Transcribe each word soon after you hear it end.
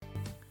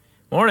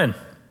Morning.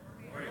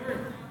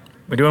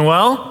 We doing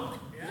well?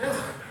 Yes.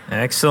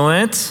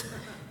 Excellent.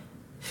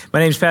 My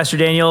name is Pastor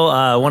Daniel,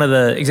 one of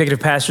the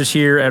executive pastors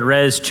here at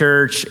Res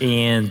Church.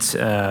 And,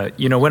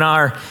 when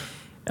our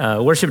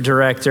worship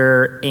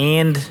director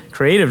and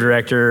creative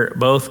director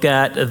both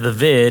got the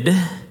vid,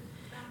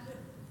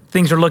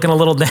 things were looking a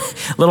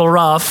little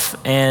rough,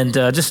 and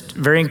just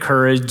very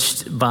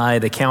encouraged by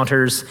the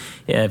counters.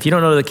 If you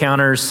don't know the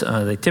counters,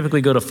 they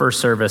typically go to first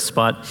service,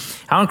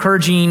 but how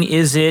encouraging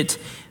is it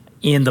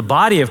in the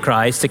body of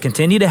Christ to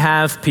continue to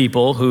have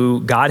people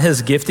who God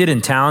has gifted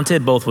and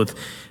talented, both with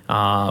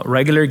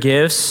regular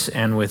gifts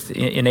and with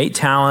innate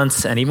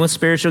talents and even with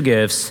spiritual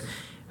gifts,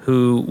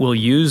 who will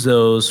use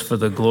those for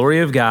the glory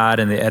of God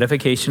and the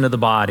edification of the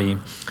body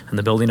and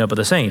the building up of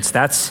the saints.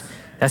 That's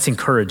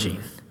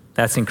encouraging.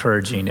 That's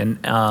encouraging.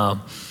 And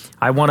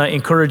I want to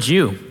encourage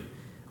you.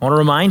 I want to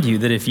remind you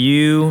that if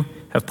you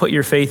have put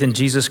your faith in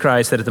Jesus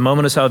Christ, that at the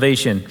moment of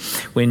salvation,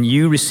 when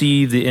you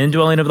receive the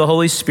indwelling of the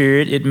Holy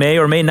Spirit, it may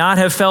or may not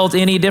have felt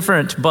any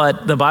different,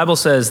 but the Bible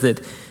says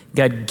that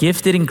God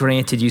gifted and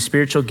granted you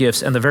spiritual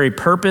gifts, and the very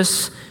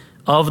purpose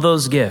of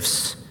those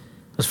gifts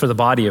was for the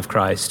body of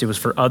Christ. It was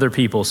for other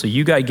people. So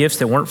you got gifts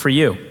that weren't for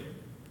you,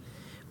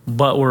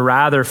 but were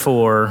rather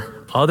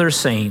for other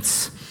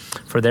saints,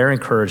 for their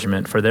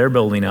encouragement, for their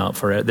building up,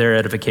 for their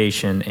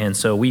edification. And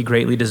so we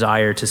greatly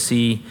desire to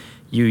see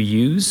you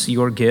use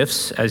your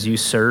gifts as you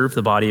serve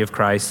the body of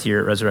Christ here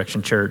at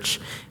Resurrection Church.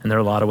 And there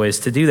are a lot of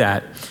ways to do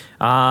that.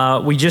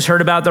 We just heard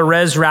about the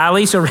Res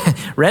Rally. So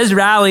Res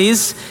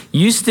Rallies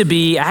used to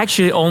be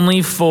actually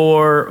only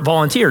for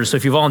volunteers. So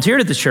if you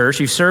volunteered at the church,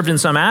 you've served in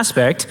some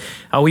aspect,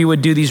 we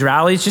would do these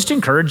rallies just to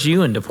encourage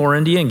you and to pour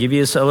into you and give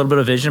you a little bit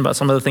of vision about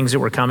some of the things that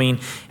were coming.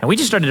 And we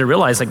just started to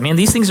realize, man,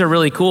 these things are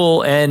really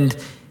cool, and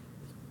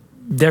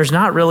there's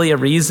not really a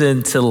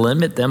reason to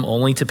limit them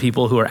only to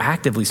people who are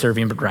actively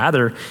serving, but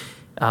rather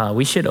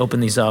we should open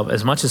these up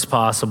as much as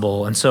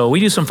possible. And so we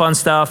do some fun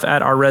stuff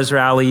at our Res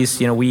Rallies.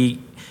 We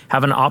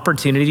have an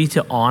opportunity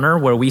to honor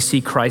where we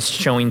see Christ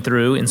showing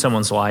through in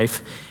someone's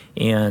life.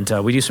 And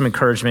we do some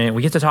encouragement.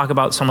 We get to talk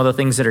about some of the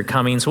things that are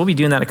coming. So we'll be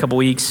doing that in a couple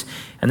weeks.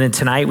 And then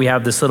tonight we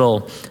have this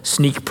little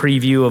sneak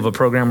preview of a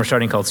program we're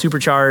starting called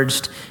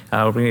Supercharged.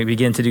 We're going to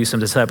begin to do some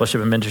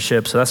discipleship and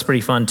mentorship. So that's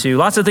pretty fun too.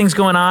 Lots of things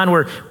going on.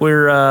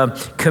 We're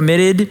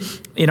committed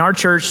in our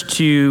church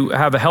to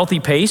have a healthy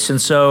pace.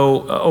 And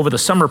so over the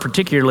summer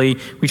particularly,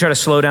 we try to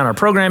slow down our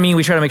programming.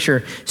 We try to make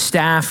sure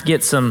staff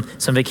get some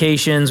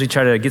vacations. We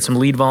try to get some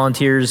lead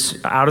volunteers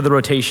out of the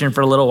rotation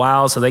for a little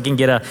while so they can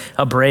get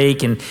a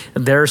break. And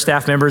there are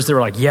staff members that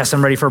were like, yes,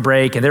 I'm ready for a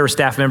break. And there were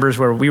staff members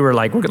where we were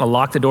like, we're going to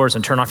lock the doors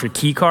and turn off your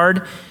key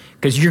card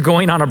because you're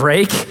going on a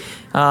break.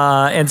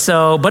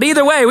 But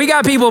either way, we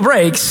got people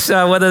breaks,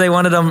 whether they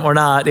wanted them or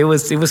not. It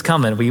was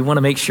coming. We want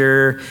to make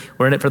sure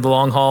we're in it for the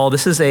long haul.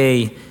 This is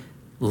a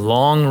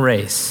long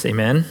race,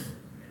 amen?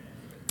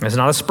 It's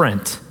not a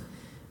sprint.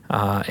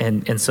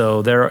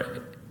 So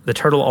the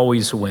turtle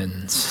always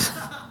wins.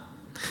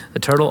 The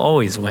turtle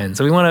always wins.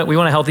 So we want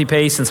a healthy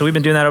pace, and so we've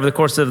been doing that over the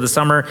course of the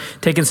summer,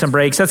 taking some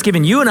breaks. That's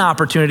given you an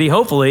opportunity,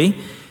 hopefully,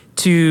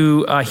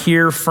 to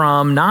hear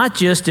from not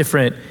just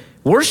different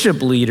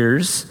worship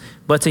leaders,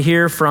 but to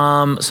hear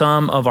from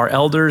some of our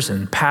elders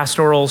and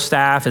pastoral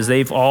staff as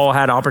they've all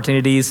had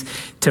opportunities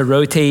to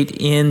rotate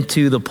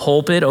into the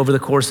pulpit over the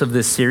course of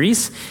this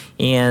series.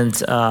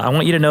 And I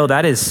want you to know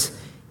that is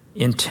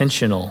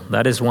intentional.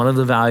 That is one of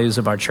the values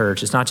of our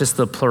church. It's not just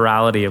the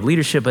plurality of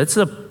leadership, but it's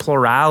the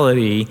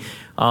plurality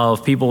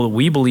of people that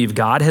we believe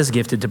God has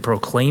gifted to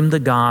proclaim the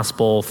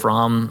gospel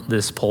from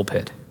this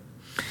pulpit.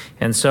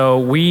 And so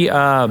we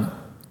are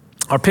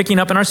picking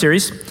up in our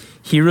series,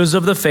 Heroes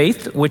of the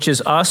Faith, which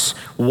is us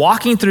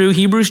walking through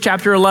Hebrews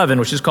chapter 11,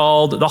 which is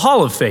called the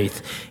Hall of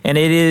Faith. And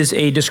it is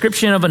a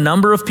description of a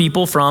number of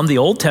people from the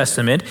Old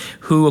Testament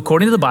who,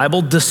 according to the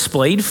Bible,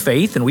 displayed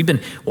faith. And we've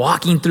been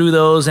walking through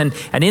those. And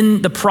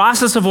in the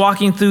process of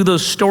walking through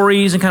those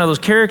stories and kind of those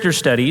character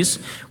studies,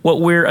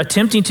 what we're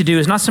attempting to do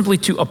is not simply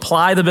to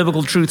apply the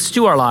biblical truths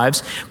to our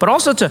lives, but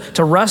also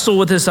to wrestle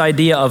with this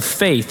idea of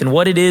faith and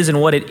what it is and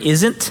what it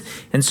isn't.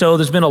 And so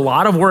there's been a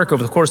lot of work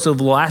over the course of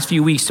the last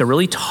few weeks to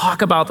really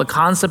talk about the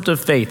concept of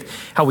faith,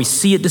 how we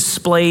see it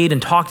displayed and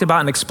talked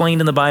about and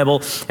explained in the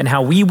Bible, and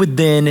how we would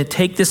then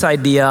take this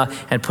idea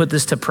and put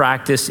this to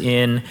practice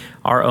in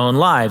our own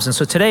lives. And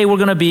so today we're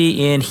going to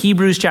be in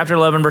Hebrews chapter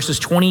 11, verses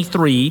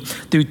 23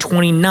 through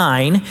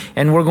 29,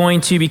 and we're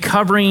going to be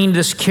covering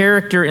this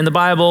character in the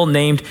Bible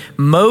named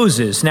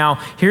Moses. Now,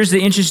 here's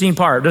the interesting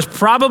part. There's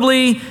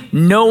probably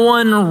no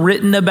one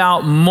written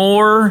about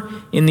more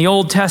in the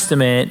Old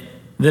Testament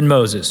than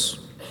Moses.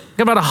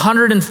 About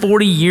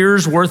 140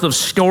 years worth of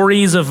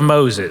stories of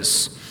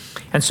Moses.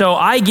 And so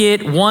I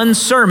get one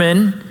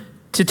sermon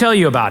to tell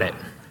you about it.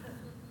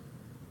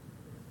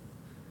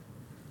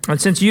 And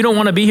since you don't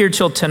want to be here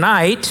till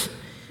tonight,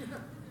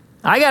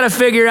 I got to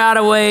figure out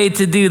a way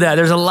to do that.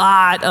 There's a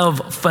lot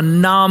of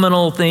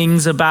phenomenal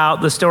things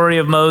about the story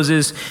of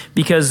Moses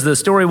because the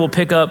story will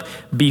pick up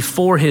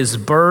before his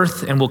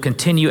birth and will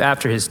continue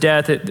after his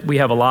death. We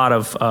have a lot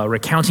of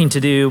recounting to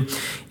do.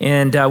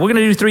 And we're going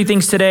to do three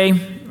things today.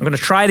 I'm going to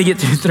try to get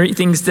through three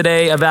things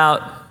today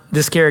about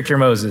this character,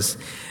 Moses.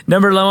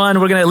 Number one,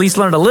 we're going to at least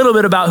learn a little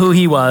bit about who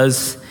he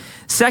was.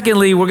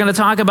 Secondly, we're going to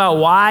talk about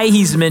why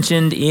he's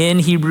mentioned in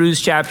Hebrews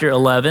chapter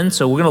 11.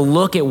 So we're going to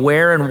look at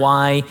where and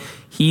why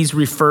he's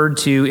referred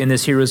to in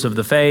this Heroes of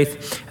the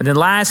Faith. And then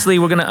lastly,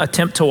 we're going to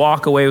attempt to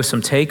walk away with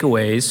some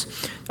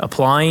takeaways,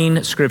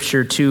 applying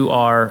Scripture to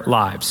our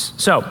lives.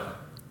 So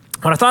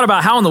when I thought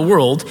about how in the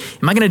world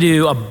am I going to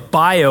do a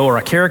bio or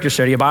a character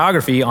study, a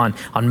biography on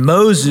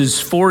Moses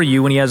for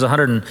you when he has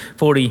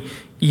 140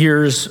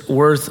 years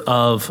worth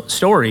of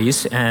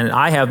stories, and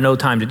I have no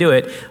time to do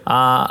it,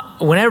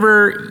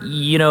 whenever,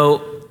 you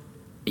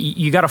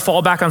got to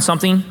fall back on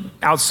something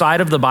outside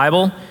of the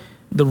Bible,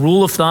 the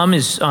rule of thumb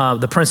is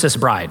the Princess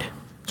Bride.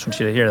 I just want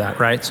you to hear that,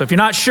 right? So if you're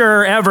not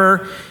sure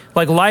ever,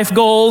 like life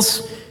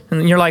goals,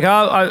 and you're like,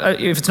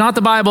 if it's not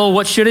the Bible,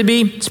 what should it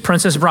be? It's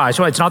Princess Bride.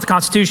 So it's not the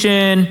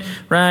Constitution,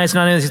 right?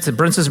 It's the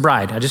Princess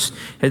Bride.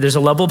 There's a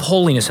level of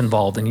holiness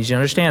involved, and you need to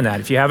understand that.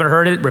 If you haven't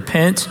heard it,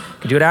 repent. You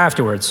can do it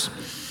afterwards.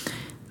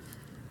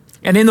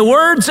 And in the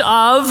words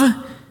of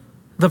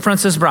the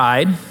Princess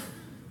Bride,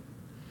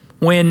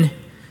 when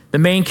the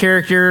main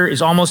character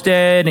is almost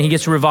dead and he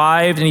gets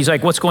revived and he's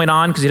like, what's going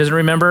on? Because he doesn't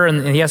remember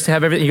and he has to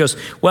have everything. He goes,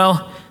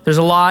 well, there's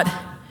a lot.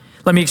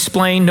 Let me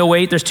explain. No,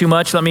 wait, there's too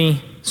much. Let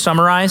me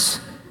summarize.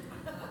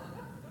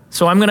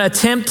 So I'm going to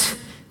attempt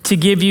to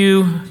give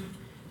you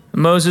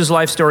Moses'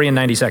 life story in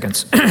 90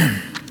 seconds.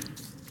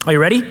 Are you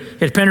ready?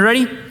 Your pen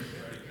ready?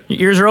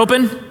 Your ears are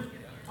open?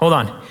 Hold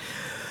on.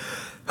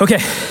 Okay.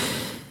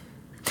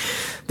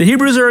 The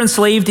Hebrews are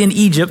enslaved in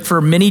Egypt for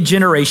many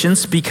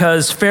generations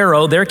because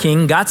Pharaoh, their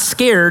king, got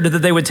scared that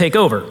they would take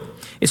over.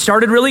 It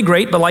started really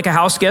great, but like a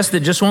house guest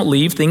that just won't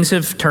leave, things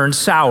have turned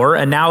sour,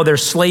 and now they're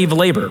slave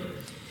labor.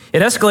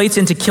 It escalates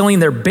into killing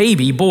their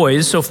baby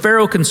boys so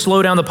Pharaoh can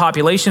slow down the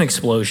population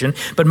explosion.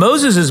 But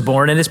Moses is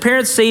born, and his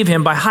parents save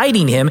him by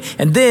hiding him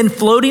and then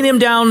floating him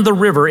down the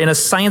river in a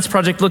science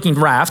project-looking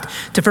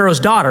raft to Pharaoh's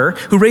daughter,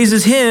 who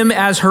raises him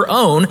as her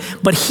own.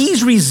 But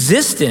he's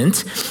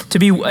resistant to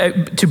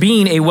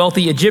being a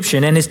wealthy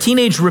Egyptian, and his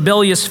teenage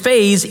rebellious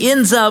phase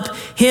ends up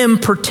him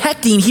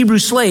protecting Hebrew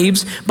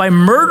slaves by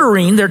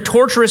murdering their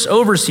torturous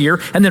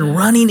overseer and then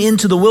running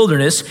into the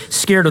wilderness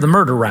scared of the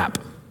murder rap,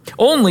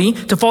 only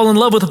to fall in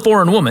love with a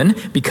foreign woman,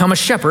 become a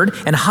shepherd,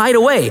 and hide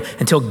away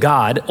until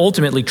God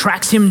ultimately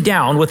tracks him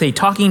down with a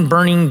talking,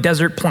 burning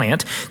desert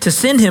plant to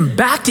send him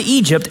back to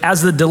Egypt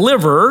as the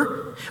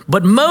deliverer.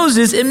 But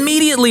Moses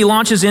immediately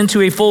launches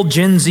into a full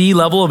Gen Z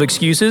level of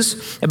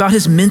excuses about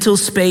his mental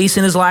space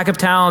and his lack of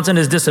talents and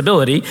his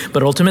disability.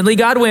 But ultimately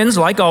God wins,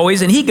 like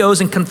always, and he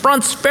goes and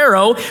confronts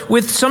Pharaoh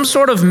with some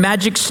sort of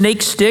magic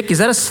snake stick. Is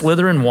that a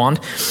Slytherin wand?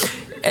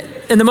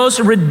 And the most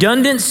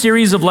redundant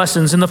series of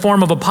lessons in the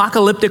form of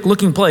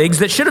apocalyptic-looking plagues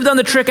that should have done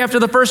the trick after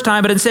the first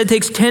time, but instead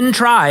takes 10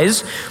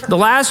 tries, the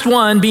last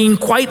one being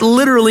quite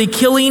literally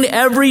killing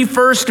every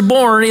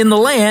firstborn in the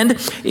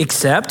land,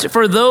 except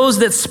for those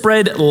that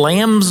spread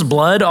lamb's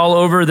blood all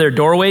over their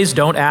doorways.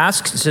 Don't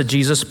ask, said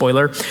Jesus,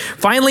 spoiler.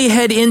 Finally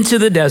head into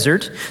the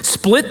desert,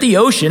 split the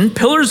ocean,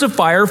 pillars of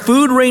fire,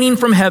 food raining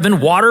from heaven,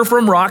 water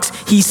from rocks.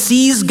 He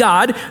sees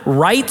God,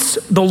 writes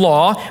the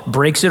law,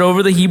 breaks it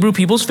over the Hebrew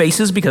people's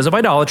faces because of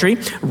idolatry,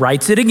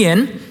 writes it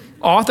again,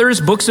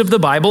 authors books of the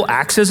Bible,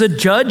 acts as a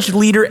judge,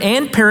 leader,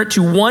 and parent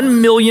to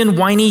 1 million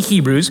whiny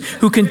Hebrews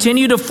who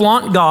continue to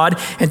flaunt God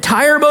and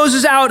tire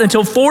Moses out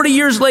until 40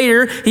 years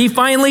later, he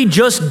finally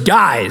just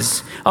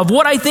dies of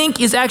what I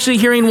think is actually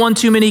hearing one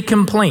too many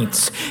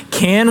complaints.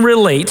 Can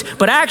relate,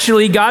 but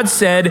actually God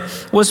said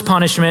was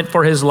punishment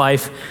for his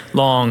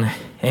lifelong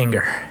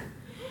anger.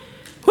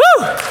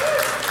 Woo!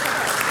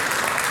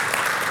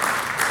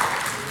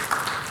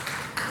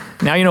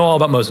 Now you know all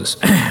about Moses.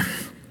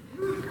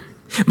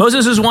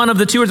 Moses is one of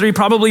the two or three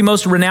probably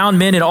most renowned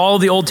men in all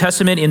of the Old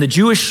Testament. In the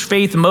Jewish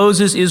faith,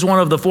 Moses is one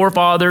of the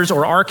forefathers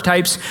or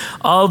archetypes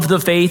of the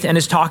faith and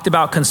is talked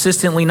about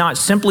consistently, not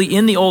simply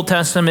in the Old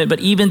Testament, but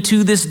even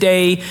to this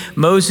day,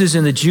 Moses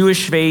in the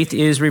Jewish faith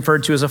is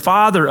referred to as a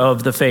father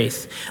of the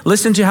faith.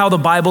 Listen to how the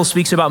Bible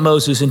speaks about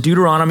Moses in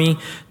Deuteronomy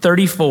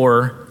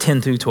 34,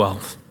 10 through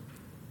 12.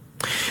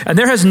 And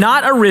there has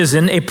not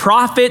arisen a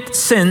prophet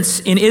since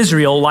in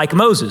Israel like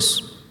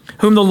Moses,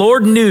 whom the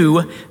Lord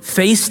knew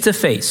face to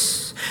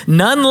face.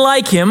 None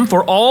like him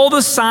for all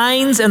the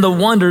signs and the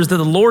wonders that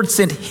the Lord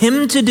sent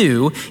him to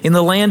do in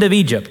the land of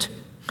Egypt,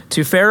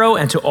 to Pharaoh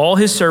and to all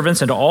his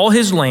servants and to all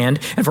his land,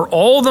 and for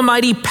all the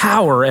mighty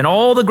power and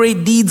all the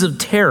great deeds of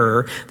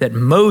terror that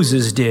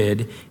Moses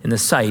did in the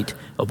sight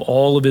of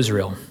all of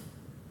Israel.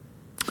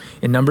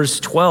 In Numbers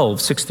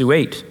 12, 6 through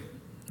 8,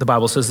 the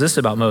Bible says this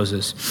about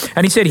Moses.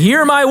 And he said,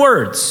 "Hear my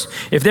words.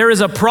 If there is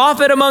a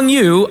prophet among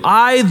you,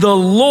 I, the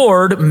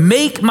Lord,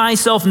 make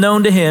myself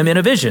known to him in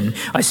a vision.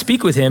 I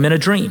speak with him in a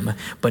dream.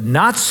 But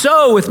not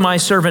so with my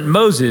servant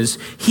Moses.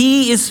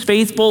 He is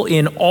faithful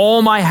in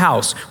all my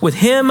house. With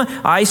him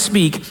I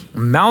speak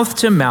mouth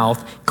to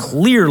mouth,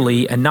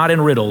 clearly and not in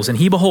riddles. And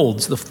he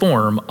beholds the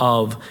form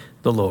of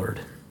the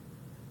Lord."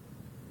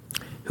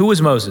 Who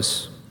was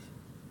Moses?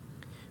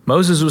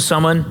 Moses was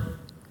someone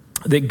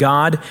that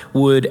God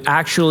would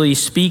actually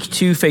speak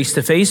to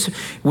face,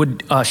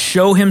 would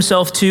show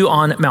himself to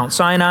on Mount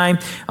Sinai.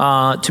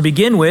 To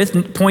begin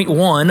with, point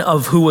one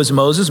of who was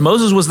Moses.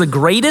 Moses was the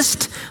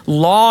greatest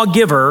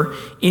lawgiver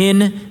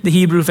in the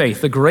Hebrew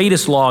faith, the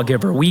greatest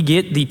lawgiver. We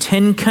get the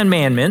 10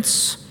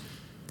 Commandments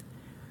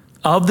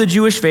of the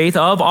Jewish faith,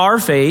 of our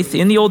faith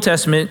in the Old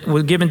Testament,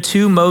 was given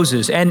to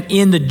Moses. And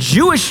in the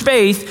Jewish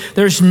faith,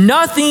 there's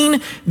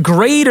nothing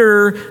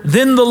greater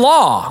than the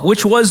law,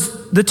 which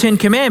was the 10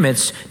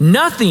 Commandments.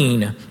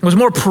 Nothing was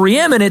more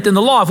preeminent than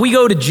the law. If we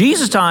go to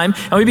Jesus' time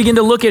and we begin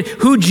to look at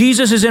who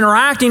Jesus is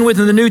interacting with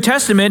in the New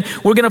Testament,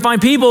 we're going to find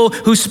people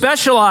who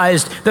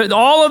specialized that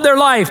all of their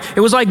life.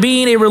 It was like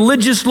being a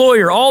religious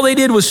lawyer. All they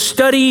did was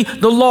study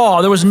the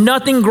law. There was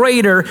nothing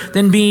greater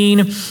than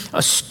being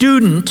a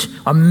student,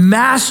 a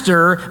master,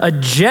 a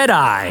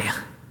Jedi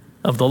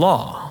of the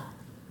law.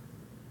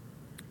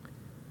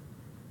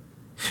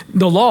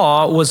 The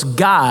law was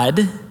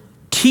God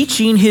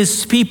teaching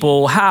his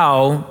people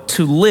how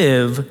to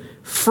live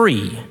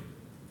free.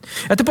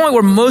 At the point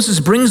where Moses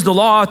brings the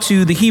law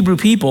to the Hebrew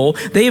people,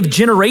 they have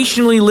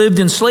generationally lived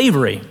in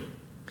slavery.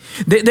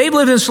 They've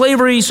lived in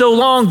slavery so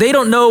long, they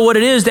don't know what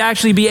it is to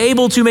actually be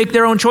able to make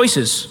their own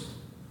choices.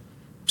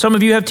 Some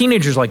of you have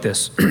teenagers like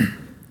this.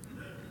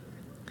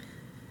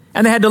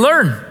 And they had to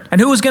learn.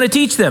 And who was going to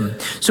teach them?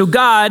 So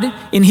God,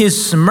 in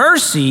his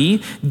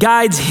mercy,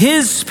 guides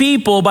his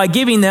people by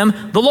giving them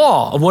the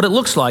law of what it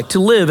looks like to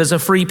live as a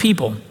free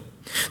people.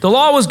 The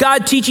law was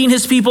God teaching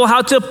his people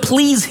how to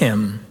please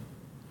him.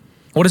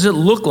 What does it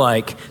look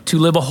like to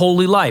live a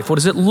holy life? What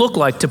does it look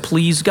like to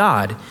please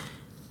God?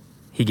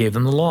 He gave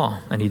them the law,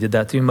 and he did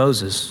that through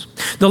Moses.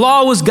 The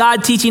law was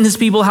God teaching his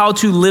people how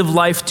to live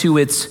life to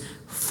its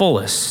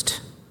fullest.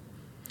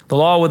 The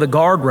law were the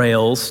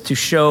guardrails to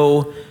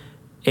show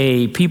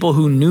a people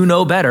who knew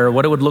no better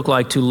what it would look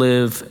like to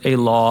live a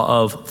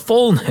law of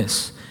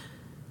fullness,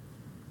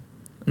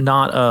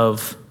 not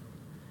of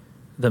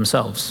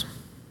themselves.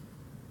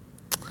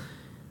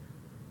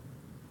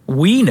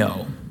 We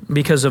know,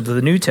 because of the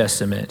New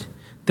Testament,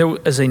 there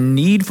is a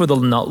need for the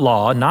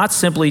law, not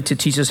simply to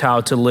teach us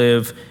how to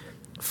live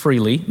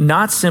freely,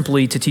 not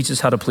simply to teach us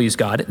how to please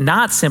God,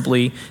 not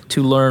simply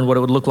to learn what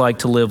it would look like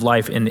to live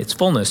life in its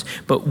fullness,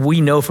 but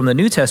we know from the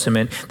New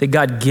Testament that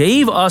God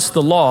gave us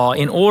the law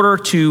in order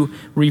to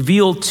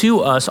reveal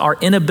to us our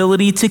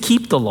inability to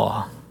keep the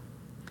law.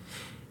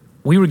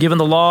 We were given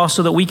the law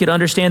so that we could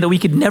understand that we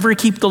could never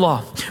keep the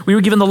law. We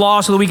were given the law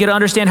so that we could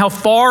understand how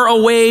far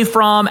away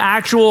from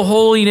actual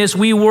holiness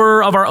we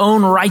were of our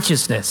own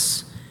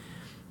righteousness.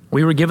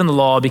 We were given the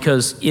law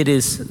because it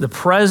is the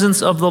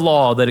presence of the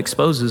law that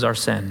exposes our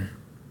sin.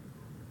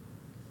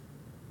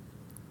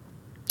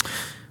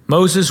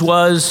 Moses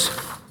was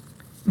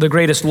the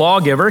greatest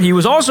lawgiver. He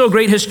was also a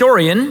great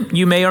historian.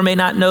 You may or may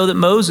not know that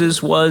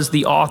Moses was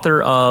the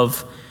author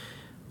of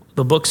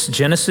the books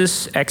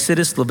Genesis,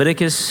 Exodus,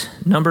 Leviticus,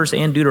 Numbers,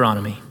 and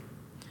Deuteronomy.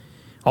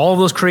 All of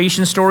those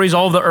creation stories,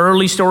 all of the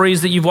early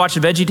stories that you've watched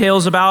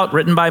VeggieTales about,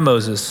 written by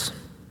Moses.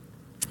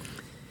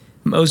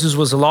 Moses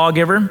was a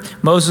lawgiver.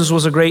 Moses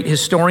was a great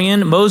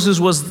historian.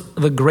 Moses was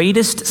the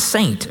greatest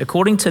saint.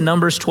 According to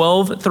Numbers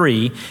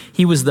 12:3,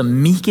 he was the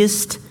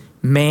meekest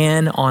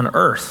man on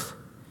earth.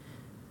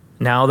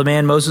 Now, the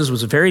man Moses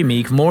was very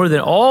meek, more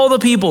than all the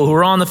people who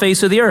were on the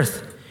face of the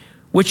earth,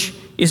 which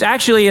is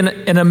actually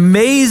an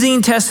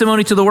amazing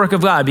testimony to the work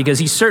of God, because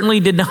he certainly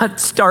did not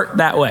start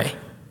that way.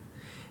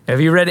 If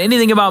you read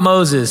anything about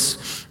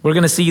Moses, we're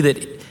going to see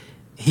that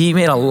he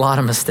made a lot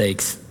of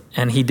mistakes.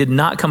 And he did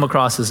not come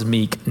across as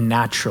meek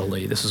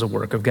naturally. This is a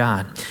work of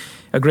God.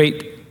 A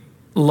great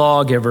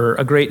lawgiver,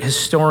 a great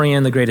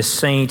historian, the greatest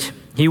saint.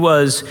 He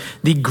was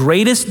the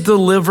greatest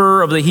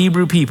deliverer of the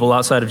Hebrew people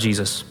outside of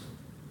Jesus.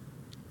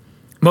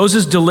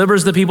 Moses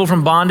delivers the people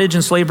from bondage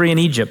and slavery in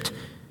Egypt.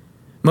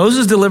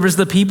 Moses delivers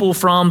the people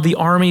from the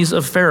armies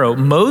of Pharaoh.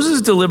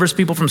 Moses delivers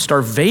people from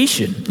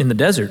starvation in the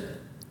desert.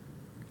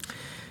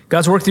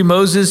 God's work through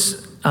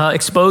Moses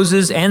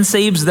exposes and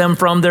saves them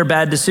from their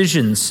bad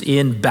decisions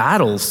in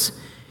battles,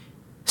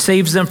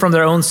 saves them from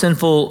their own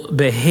sinful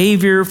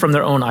behavior, from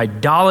their own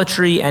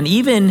idolatry, and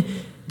even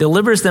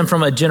delivers them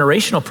from a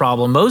generational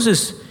problem.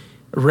 Moses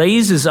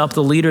raises up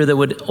the leader that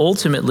would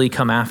ultimately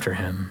come after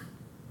him.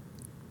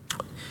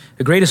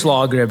 The greatest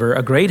lawgiver,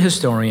 a great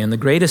historian, the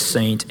greatest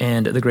saint,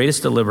 and the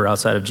greatest deliverer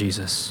outside of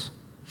Jesus.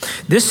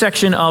 This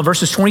section of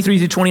verses 23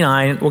 through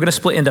 29, we're going to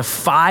split into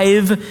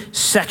 5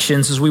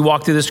 sections as we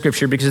walk through the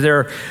scripture because there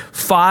are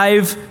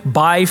 5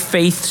 by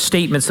faith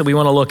statements that we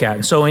want to look at.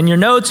 And so in your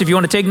notes, if you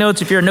want to take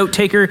notes, if you're a note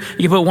taker,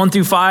 you can put 1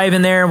 through 5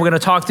 in there, and we're going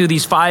to talk through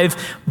these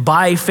 5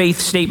 by faith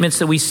statements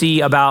that we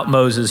see about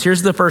Moses.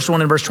 Here's the first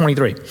one in verse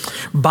 23.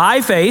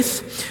 By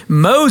faith,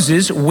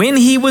 Moses, when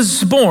he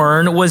was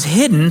born, was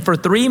hidden for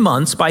 3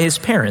 months by his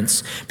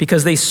parents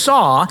because they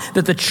saw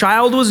that the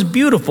child was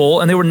beautiful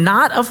and they were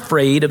not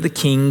afraid of the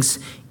king's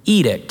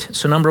edict.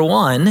 So number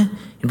 1,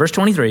 in verse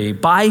 23,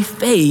 by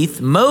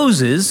faith,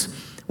 Moses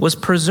was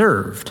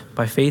preserved.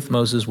 By faith,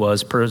 Moses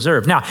was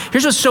preserved. Now,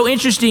 here's what's so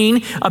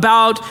interesting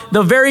about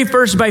the very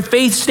first by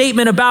faith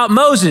statement about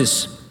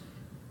Moses.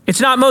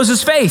 It's not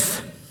Moses'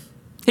 faith.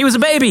 He was a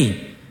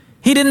baby.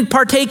 He didn't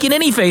partake in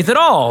any faith at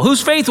all.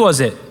 Whose faith was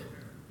it?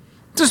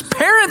 It's his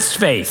parents'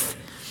 faith.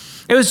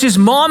 It was just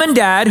mom and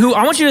dad who,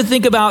 I want you to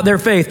think about their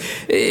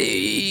faith.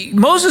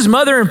 Moses'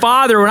 mother and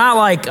father were not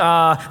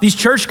like these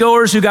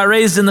churchgoers who got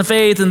raised in the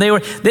faith, and they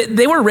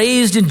were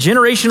raised in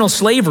generational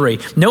slavery.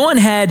 No one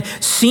had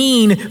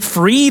seen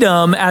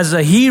freedom as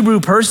a Hebrew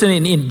person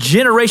in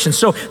generations.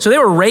 So they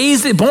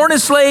were born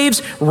as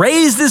slaves,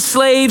 raised as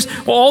slaves.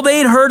 All they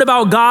had heard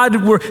about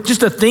God were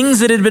just the things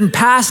that had been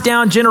passed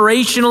down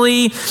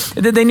generationally,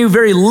 that they knew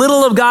very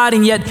little of God,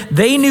 and yet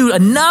they knew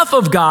enough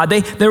of God.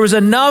 There was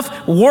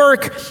enough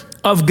work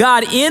of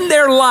God in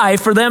their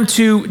life for them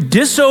to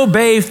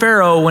disobey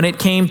Pharaoh when it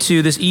came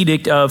to this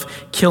edict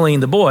of killing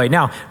the boy.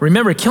 Now,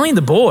 remember, killing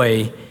the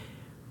boy,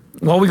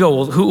 well, we go,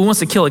 well, who wants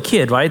to kill a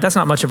kid, right? That's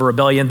not much of a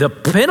rebellion. The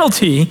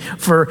penalty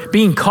for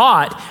being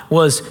caught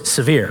was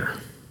severe.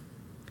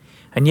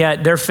 And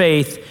yet their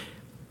faith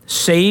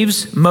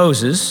saves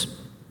Moses.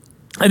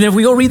 And then if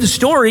we go read the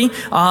story,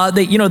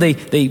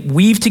 they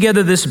weave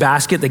together this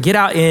basket. They get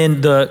out in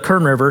the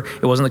Kern River.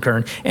 It wasn't the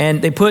Kern.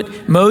 And they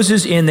put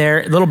Moses in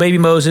there, little baby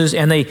Moses,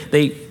 and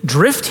they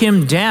drift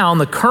him down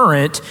the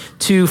current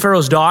to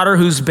Pharaoh's daughter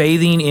who's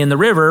bathing in the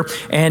river.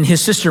 And his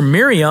sister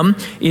Miriam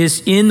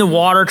is in the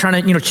water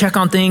trying to, check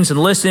on things and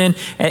listen.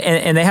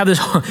 And they have this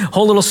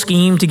whole little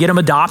scheme to get him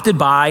adopted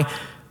by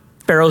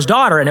Pharaoh's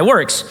daughter, and it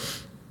works.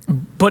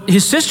 But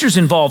his sister's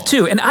involved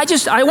too. And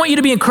I want you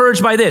to be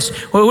encouraged by this.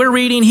 When we're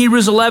reading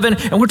Hebrews 11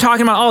 and we're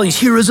talking about all these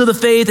heroes of the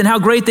faith and how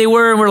great they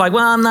were, and we're like,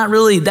 well, I'm not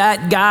really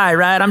that guy,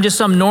 right? I'm just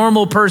some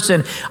normal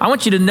person. I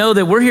want you to know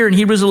that we're here in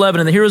Hebrews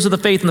 11 and the heroes of the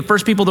faith, and the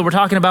first people that we're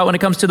talking about when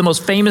it comes to the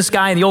most famous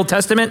guy in the Old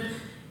Testament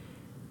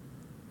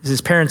is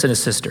his parents and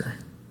his sister.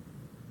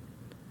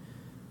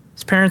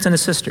 His parents and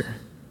his sister.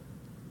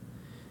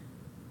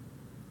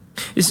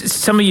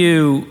 Some of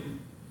you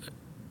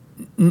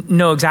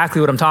know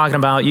exactly what I'm talking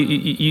about.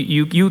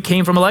 You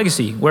came from a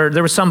legacy where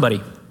there was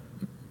somebody.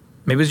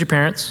 Maybe it was your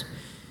parents.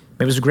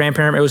 Maybe it was a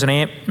grandparent. Maybe it was an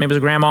aunt. Maybe it was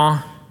a grandma.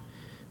 Maybe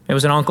it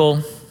was an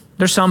uncle.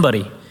 There's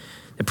somebody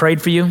that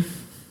prayed for you,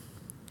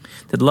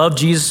 that loved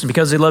Jesus, and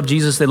because they loved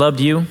Jesus, they loved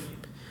you.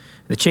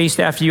 They chased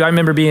after you. I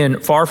remember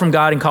being far from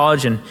God in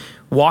college and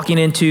walking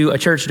into a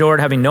church door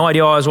and having no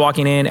idea why I was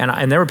walking in,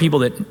 and there were people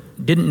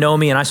that didn't know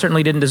me, and I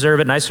certainly didn't deserve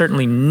it, and I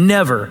certainly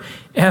never,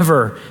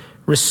 ever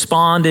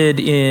responded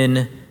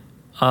in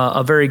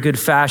a very good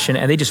fashion,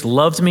 and they just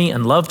loved me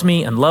and loved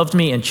me and loved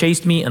me and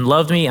chased me and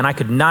loved me, and I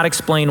could not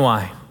explain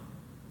why.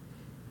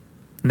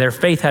 And their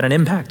faith had an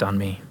impact on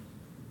me.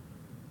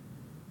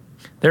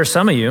 There are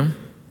some of you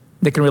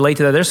that can relate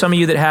to that. There's some of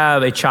you that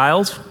have a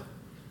child,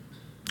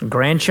 a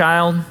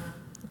grandchild,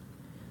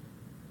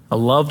 a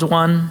loved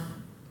one,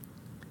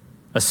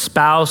 a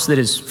spouse that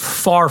is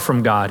far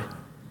from God.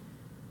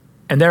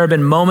 And there have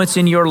been moments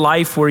in your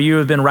life where you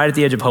have been right at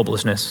the edge of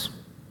hopelessness.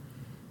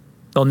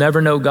 They'll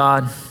never know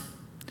God.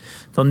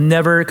 They'll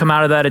never come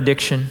out of that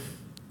addiction.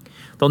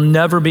 They'll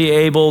never be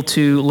able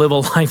to live a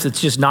life that's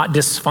just not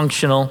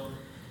dysfunctional.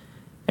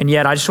 And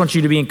yet, I just want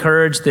you to be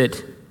encouraged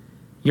that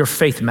your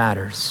faith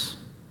matters.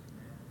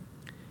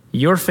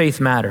 Your faith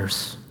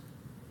matters.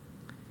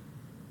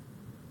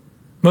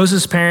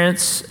 Moses'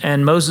 parents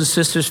and Moses'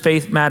 sister's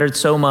faith mattered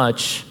so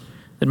much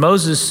that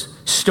Moses'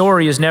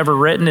 story is never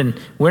written,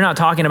 and we're not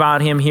talking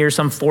about him here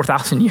some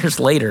 4,000 years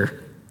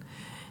later,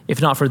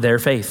 if not for their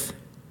faith.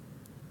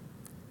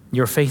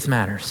 Your faith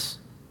matters.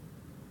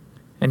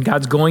 And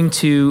God's going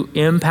to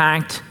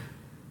impact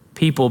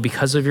people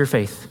because of your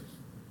faith.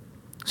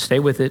 Stay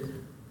with it.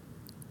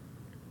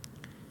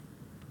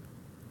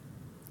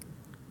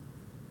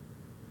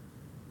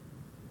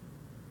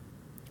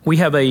 We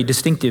have a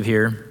distinctive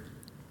here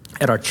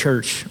at our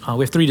church.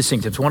 We have 3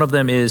 distinctives. One of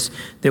them is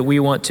that we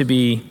want to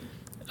be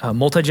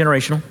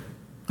multi-generational.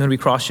 We want to be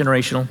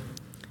cross-generational,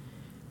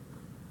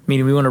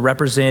 meaning we want to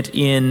represent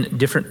in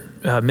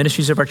different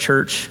ministries of our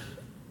church,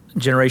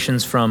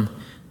 generations from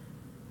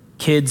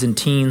kids and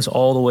teens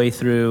all the way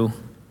through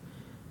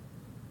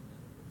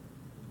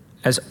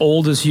as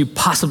old as you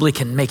possibly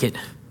can make it.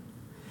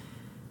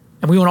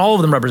 And we want all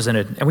of them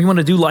represented, and we want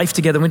to do life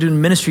together, we want to do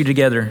ministry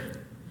together.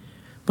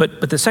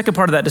 But the second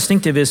part of that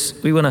distinctive is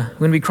we want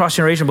to be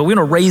cross-generational, but we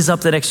want to raise up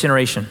the next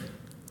generation.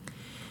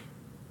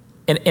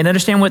 And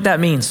understand what that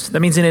means.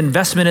 That means an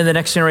investment in the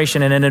next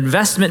generation. And an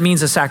investment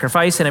means a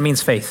sacrifice, and it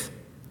means faith.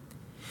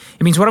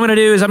 It means what I'm going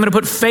to do is I'm going to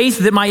put faith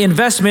that my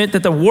investment,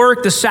 that the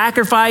work, the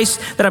sacrifice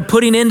that I'm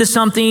putting into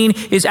something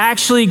is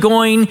actually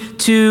going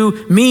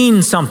to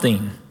mean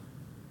something.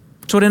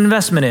 That's what an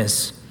investment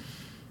is.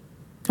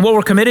 And what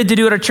we're committed to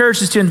do at our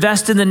church is to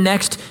invest in the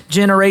next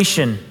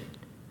generation.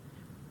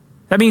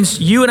 That means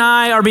you and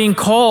I are being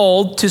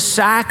called to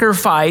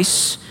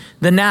sacrifice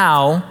the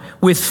now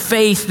with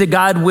faith that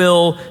God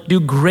will do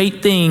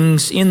great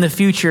things in the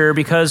future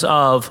because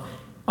of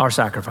our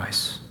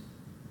sacrifice.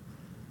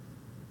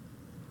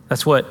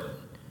 That's what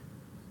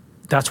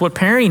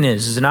parenting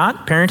is it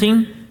not?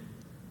 Parenting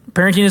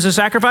is a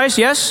sacrifice,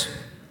 yes?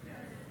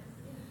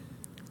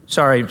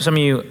 Sorry, some of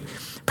you.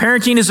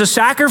 Parenting is a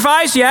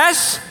sacrifice,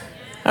 yes?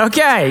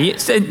 Okay,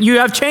 you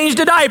have changed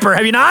a diaper,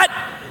 have you not?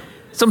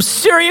 Some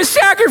serious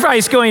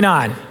sacrifice going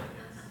on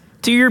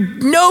to your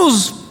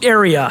nose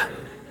area.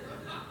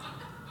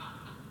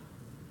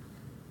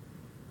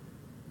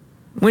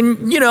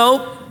 When,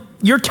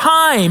 your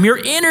time, your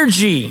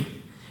energy,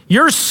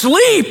 your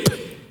sleep.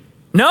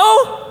 No?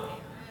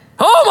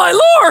 Oh, my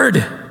Lord.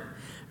 There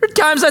are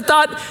times I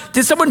thought,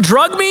 did someone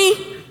drug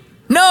me?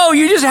 No,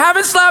 you just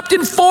haven't slept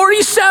in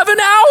 47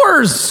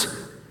 hours.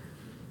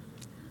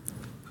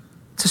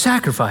 It's a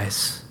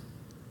sacrifice.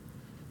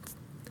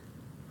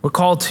 We're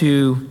called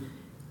to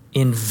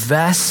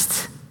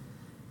invest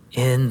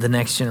in the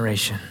next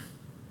generation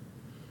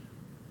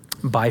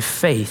by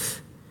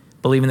faith,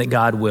 believing that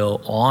God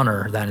will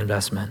honor that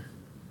investment.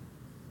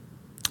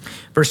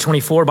 Verse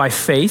 24, by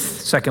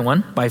faith, second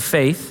one, by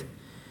faith,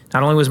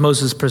 not only was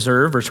Moses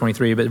preserved, verse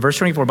 23, but verse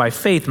 24, by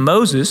faith,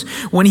 Moses,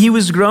 when he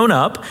was grown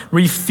up,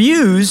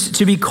 refused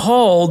to be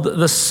called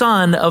the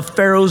son of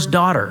Pharaoh's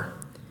daughter,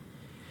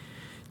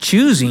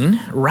 choosing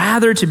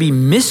rather to be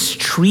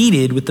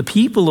mistreated with the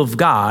people of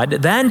God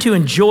than to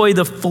enjoy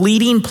the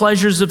fleeting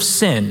pleasures of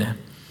sin.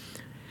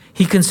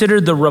 He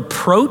considered the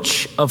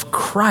reproach of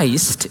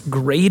Christ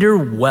greater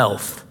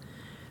wealth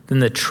than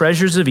the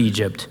treasures of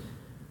Egypt,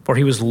 for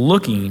he was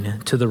looking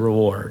to the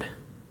reward.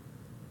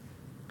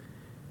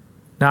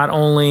 Not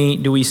only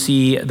do we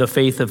see the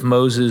faith of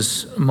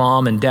Moses'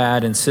 mom and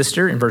dad and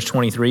sister in verse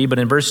 23, but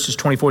in verses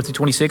 24 through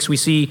 26, we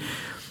see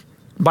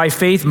by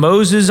faith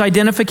Moses'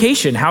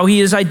 identification, how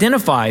he is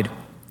identified.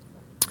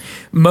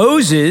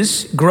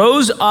 Moses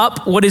grows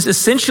up what is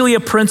essentially a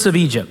prince of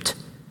Egypt.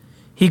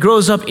 He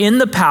grows up in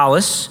the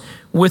palace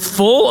with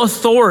full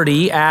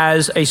authority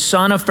as a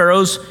son of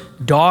Pharaoh's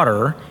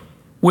daughter,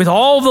 with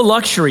all the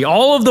luxury,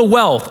 all of the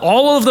wealth,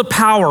 all of the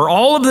power,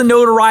 all of the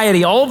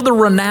notoriety, all of the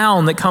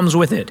renown that comes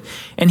with it.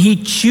 And he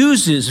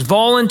chooses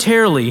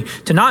voluntarily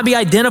to not be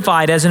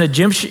identified as an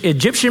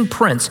Egyptian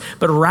prince,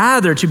 but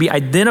rather to be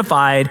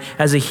identified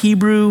as a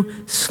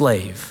Hebrew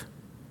slave.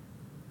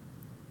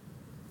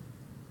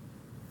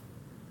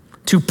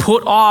 To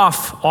put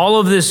off all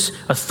of this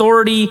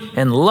authority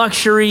and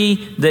luxury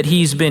that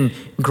he's been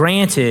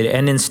granted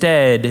and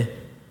instead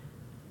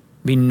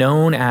be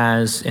known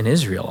as an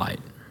Israelite.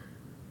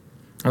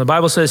 And the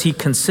Bible says he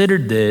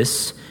considered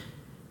this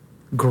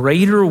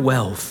greater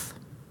wealth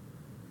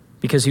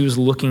because he was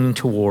looking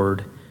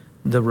toward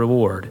the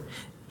reward.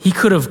 He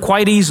could have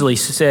quite easily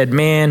said,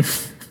 man,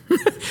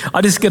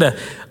 I'm just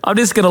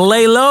gonna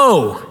lay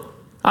low.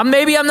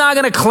 Maybe I'm not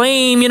gonna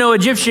claim,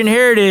 Egyptian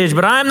heritage,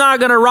 but I'm not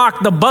gonna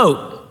rock the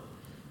boat.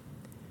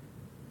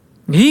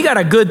 He got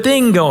a good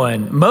thing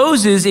going.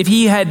 Moses, if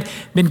he had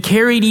been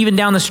carried even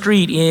down the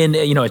street in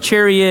a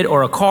chariot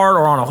or a cart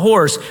or on a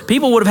horse,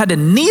 people would have had to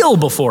kneel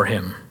before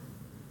him.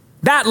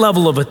 That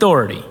level of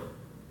authority.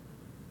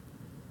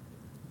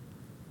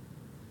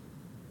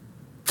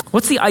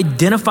 What's the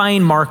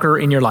identifying marker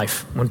in your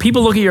life? When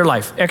people look at your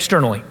life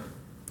externally,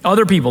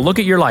 other people look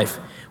at your life,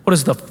 what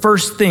is the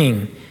first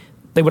thing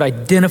they would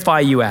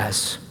identify you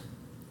as?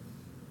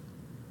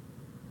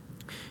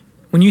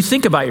 When you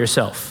think about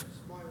yourself,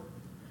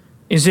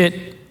 is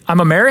it I'm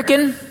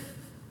American?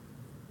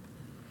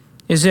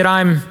 Is it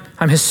I'm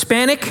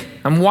Hispanic?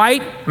 I'm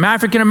white? I'm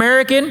African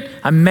American?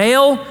 I'm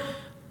male?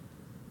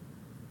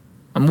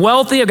 I'm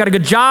wealthy? I've got a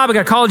good job? I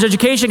got a college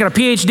education? I got a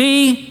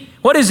PhD?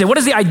 What is it? What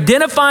is the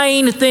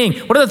identifying thing?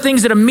 What are the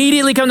things that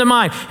immediately come to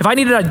mind? If I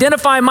need to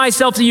identify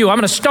myself to you, I'm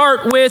going to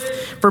start with,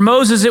 for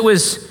Moses, it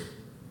was,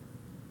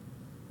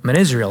 I'm an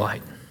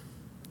Israelite.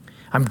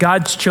 I'm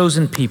God's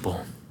chosen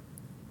people.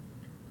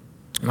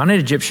 I'm not an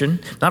Egyptian,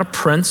 I'm not a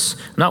prince,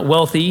 I'm not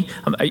wealthy,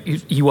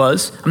 he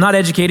was. I'm not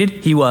educated,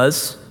 he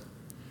was.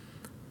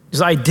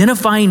 There's an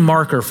identifying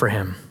marker for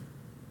him.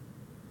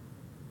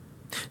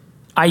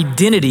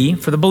 Identity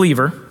for the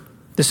believer,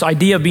 this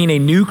idea of being a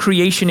new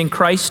creation in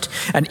Christ,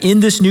 and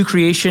in this new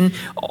creation,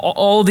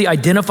 all the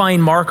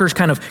identifying markers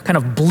kind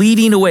of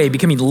bleeding away,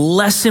 becoming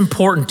less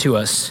important to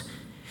us.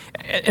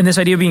 And this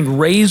idea of being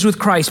raised with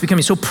Christ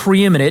becoming so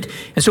preeminent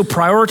and so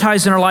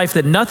prioritized in our life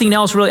that nothing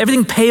else really,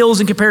 everything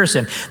pales in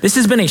comparison. This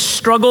has been a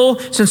struggle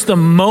since the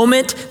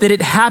moment that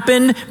it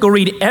happened. Go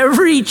read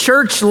every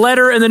church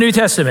letter in the New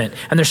Testament,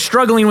 and they're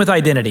struggling with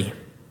identity.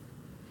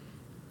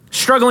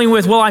 Struggling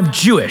with, well, I'm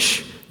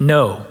Jewish.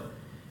 No,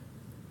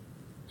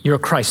 You're a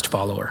Christ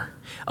follower.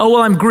 Oh,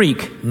 well, I'm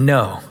Greek.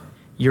 No,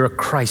 you're a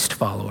Christ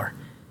follower.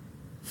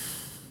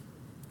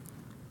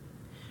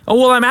 Oh,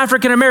 well, I'm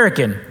African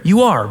American.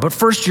 You are, but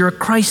first you're a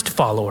Christ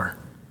follower.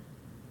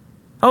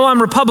 Oh,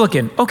 I'm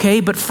Republican. Okay,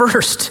 but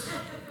first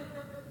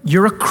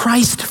you're a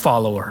Christ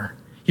follower.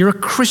 You're a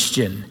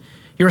Christian.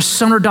 You're a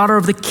son or daughter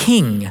of the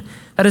King.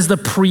 That is the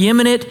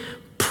preeminent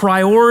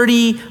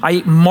priority,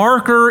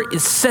 marker.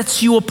 It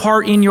sets you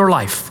apart in your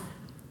life.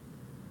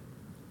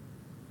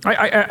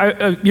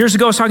 Years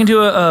ago, I was talking to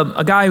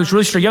a guy who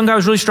was a young guy who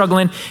was really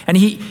struggling, and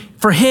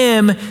for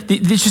him,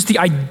 it's just the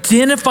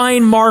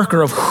identifying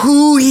marker of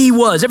who he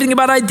was, everything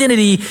about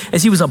identity,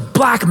 as he was a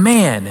black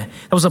man. And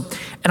I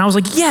was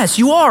like, yes,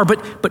 you are,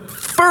 but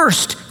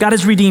first, God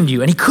has redeemed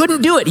you, and he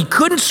couldn't do it. He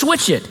couldn't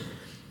switch it.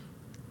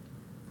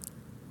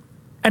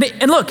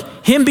 And look,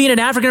 him being an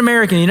African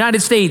American in the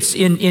United States,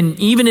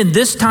 even in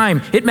this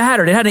time, it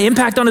mattered. It had an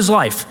impact on his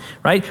life,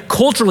 right?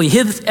 Culturally,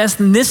 his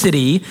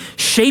ethnicity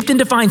shaped and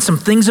defined some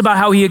things about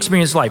how he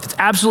experienced life. It's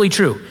absolutely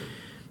true,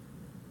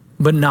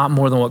 but not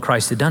more than what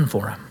Christ had done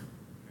for him.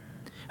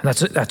 And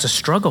that's a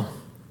struggle.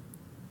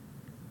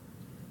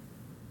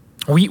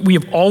 We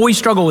have always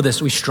struggled with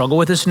this. We struggle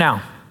with this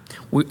now.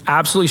 We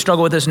absolutely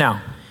struggle with this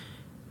now.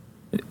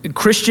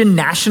 Christian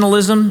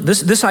nationalism,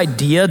 this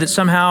idea that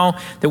somehow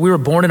that we were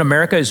born in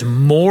America is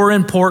more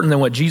important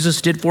than what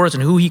Jesus did for us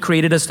and who he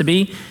created us to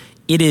be,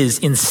 it is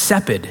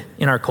insipid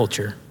in our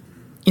culture.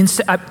 In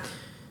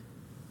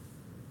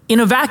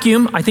a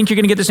vacuum, I think you're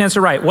going to get this answer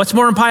right. What's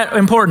more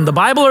important, the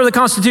Bible or the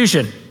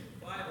Constitution?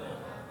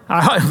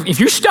 Bible. If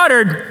you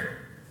stuttered,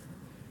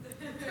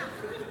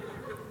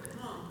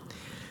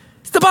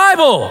 it's the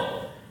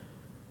Bible.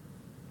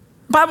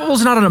 The Bible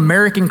is not an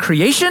American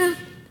creation.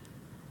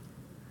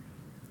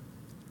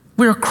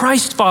 We're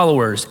Christ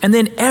followers, and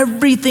then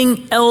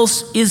everything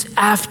else is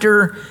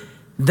after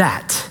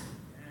that.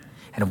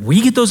 And if we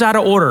get those out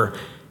of order,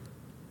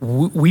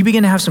 we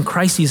begin to have some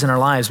crises in our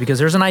lives, because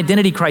there's an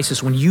identity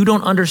crisis when you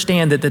don't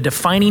understand that the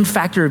defining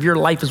factor of your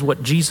life is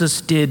what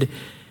Jesus did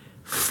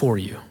for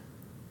you.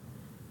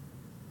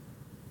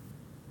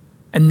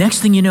 And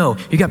next thing you know,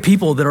 you got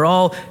people that are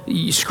all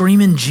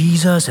screaming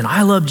Jesus and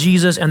I love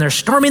Jesus, and they're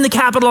storming the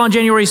Capitol on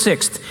January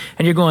 6th.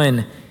 And you're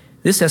going,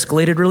 this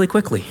escalated really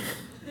quickly.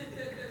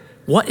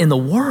 What in the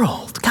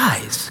world?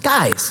 Guys.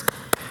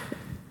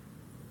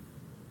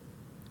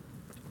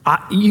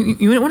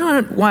 You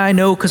wonder why I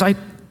know? Because I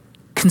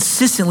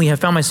consistently have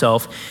found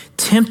myself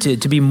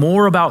tempted to be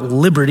more about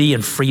liberty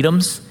and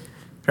freedoms,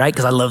 right?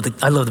 Because I love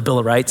the Bill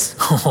of Rights.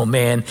 Oh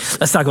man,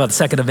 let's talk about the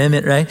Second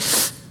Amendment,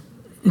 right?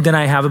 Than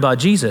I have about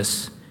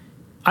Jesus.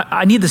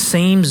 I need the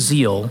same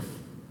zeal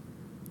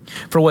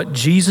for what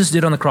Jesus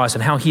did on the cross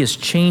and how he has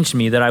changed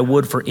me that I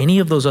would for any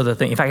of those other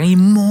things. In fact, I need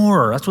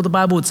more. That's what the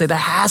Bible would say. That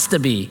has to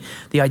be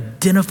the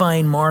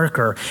identifying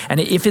marker.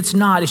 And if it's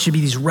not, it should be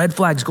these red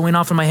flags going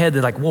off in my head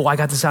that like, whoa, I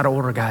got this out of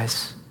order,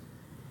 guys.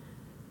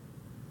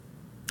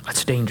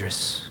 That's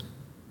dangerous.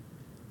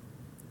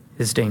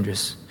 It's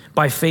dangerous.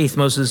 By faith,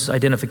 Moses'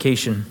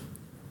 identification,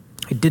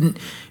 he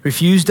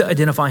refused to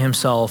identify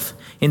himself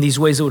in these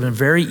ways that would have been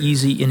very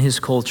easy in his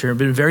culture,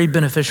 been very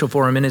beneficial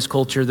for him in his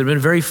culture, that would have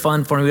been very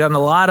fun for him. We'd gotten a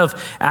lot of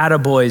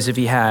attaboys if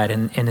he had,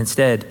 and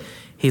instead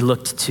he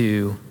looked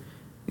to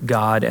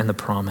God and the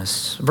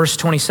promise. Verse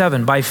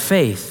 27, by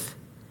faith,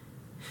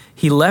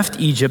 he left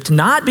Egypt,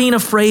 not being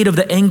afraid of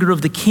the anger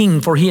of the king,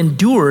 for he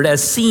endured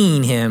as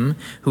seeing him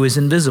who is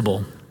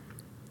invisible.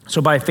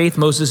 So by faith,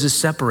 Moses is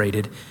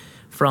separated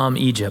from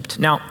Egypt.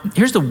 Now,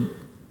 here's the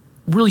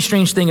really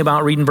strange thing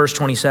about reading verse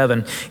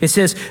 27. It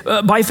says,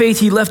 by faith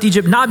he left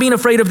Egypt, not being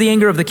afraid of the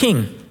anger of the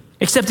king.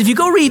 Except if you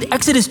go read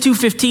Exodus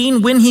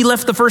 2:15, when he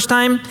left the first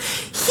time, he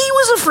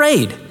was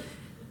afraid.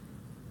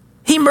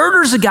 He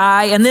murders a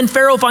guy, and then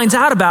Pharaoh finds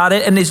out about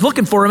it, and is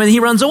looking for him, and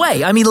he runs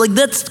away. I mean, like,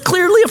 that's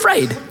clearly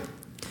afraid.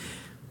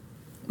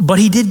 But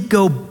he did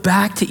go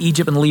back to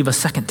Egypt and leave a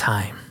second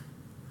time.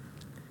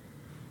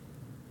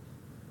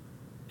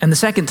 And the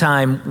second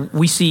time,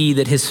 we see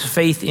that his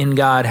faith in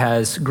God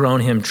has grown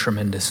him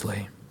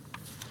tremendously.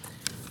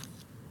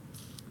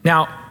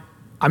 Now,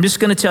 I'm just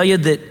going to tell you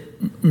that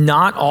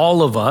not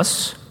all of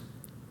us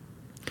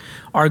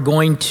are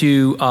going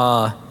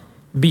to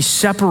be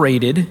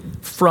separated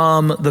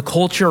from the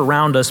culture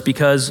around us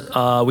because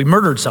we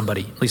murdered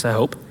somebody, at least I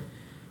hope.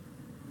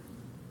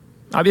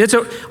 I mean,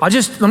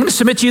 I'm going to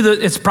submit to you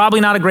that it's probably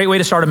not a great way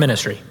to start a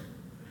ministry.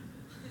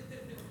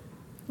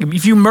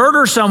 If you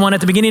murder someone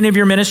at the beginning of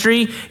your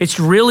ministry,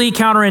 it's really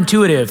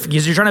counterintuitive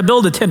because you're trying to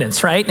build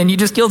attendance, right? And you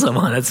just killed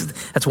someone.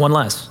 That's one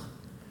less.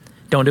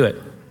 Don't do it.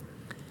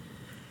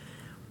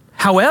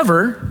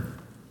 However,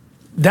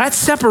 that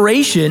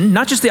separation,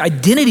 not just the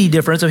identity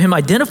difference of him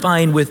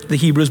identifying with the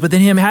Hebrews, but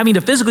then him having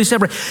to physically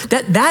separate,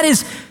 that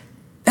is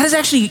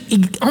actually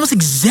almost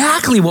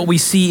exactly what we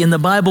see in the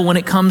Bible when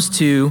it comes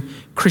to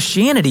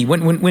Christianity.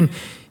 When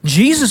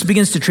Jesus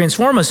begins to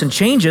transform us and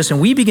change us, and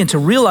we begin to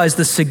realize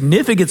the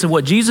significance of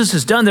what Jesus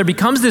has done, there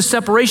becomes this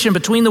separation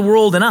between the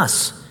world and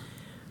us.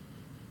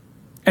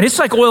 And it's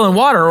like oil and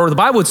water, or the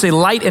Bible would say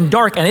light and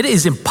dark, and it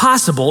is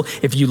impossible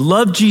if you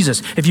love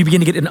Jesus, if you begin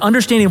to get an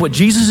understanding of what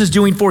Jesus is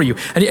doing for you,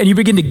 and you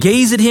begin to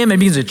gaze at him and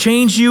begins to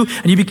change you,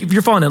 and if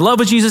you're falling in love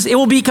with Jesus, it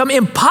will become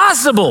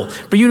impossible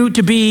for you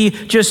to be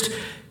just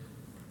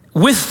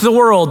with the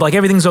world like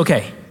everything's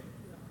okay.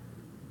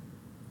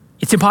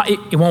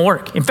 It won't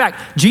work. In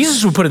fact,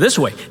 Jesus would put it this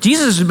way.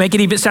 Jesus would make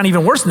it sound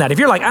even worse than that. If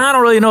you're like, I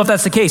don't really know if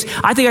that's the case.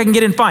 I think I can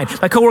get in fine.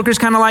 My coworkers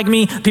kind of like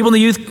me. People in the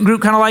youth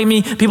group kind of like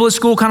me. People at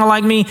school kind of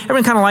like me.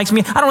 Everyone kind of likes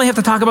me. I don't really have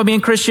to talk about being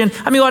Christian.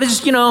 I mean, I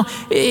just,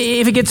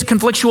 if it gets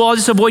conflictual, I'll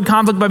just avoid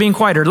conflict by being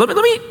quieter.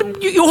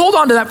 You hold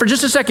on to that for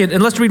just a second,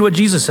 and let's read what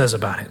Jesus says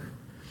about it.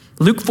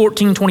 Luke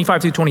 14,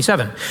 25 through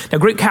 27. Now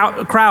great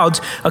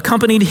crowds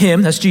accompanied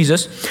him, that's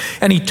Jesus,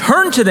 and he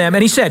turned to them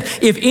and he said,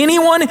 if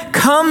anyone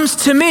comes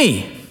to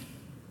me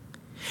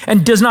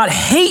and does not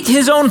hate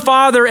his own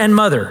father and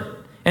mother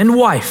and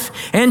wife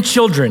and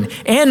children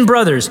and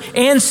brothers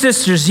and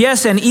sisters,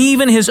 yes, and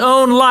even his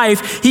own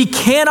life, he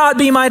cannot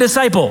be my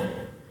disciple.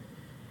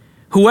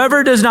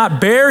 Whoever does not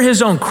bear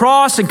his own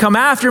cross and come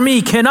after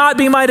me cannot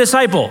be my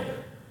disciple.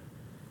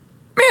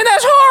 Man,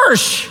 that's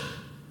harsh.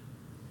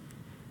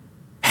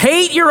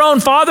 Hate your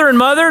own father and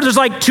mother? There's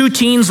like two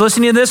teens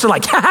listening to this. They're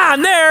like,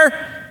 I'm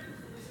there.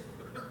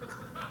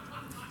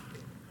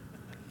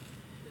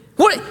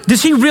 What,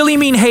 does he really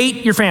mean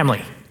hate your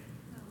family?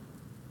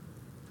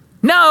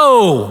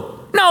 No,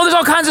 there's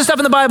all kinds of stuff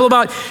in the Bible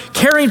about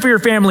caring for your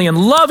family and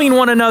loving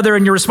one another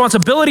and your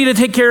responsibility to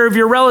take care of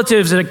your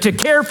relatives and to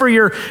care for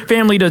your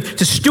family,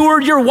 to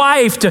steward your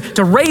wife,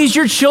 to raise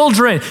your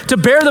children, to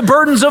bear the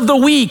burdens of the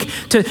weak,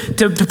 to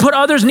put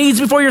others' needs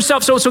before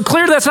yourself. So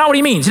clearly that's not what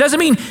he means. He doesn't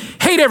mean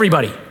hate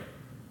everybody.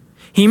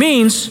 He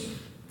means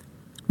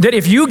that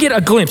if you get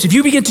a glimpse, if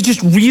you begin to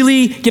just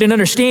really get an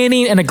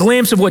understanding and a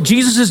glimpse of what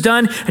Jesus has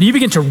done, and you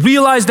begin to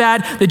realize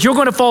that you're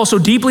going to fall so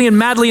deeply and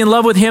madly in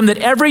love with him that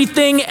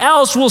everything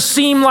else will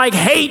seem like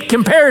hate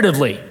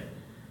comparatively.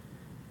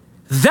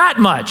 That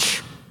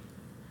much.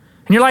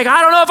 And you're like,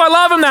 I don't know if I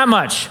love him that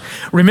much.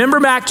 Remember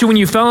back to when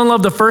you fell in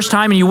love the first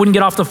time and you wouldn't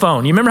get off the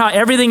phone. You remember how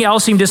everything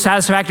else seemed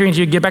dissatisfactory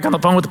until you get back on the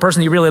phone with the person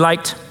that you really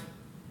liked?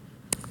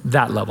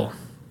 That level.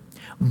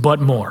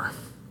 But more.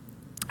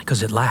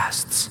 Because it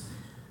lasts.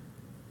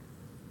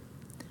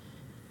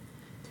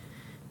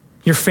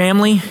 Your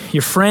family,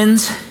 your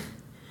friends,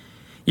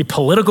 your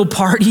political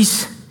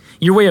parties,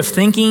 your way of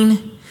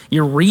thinking,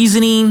 your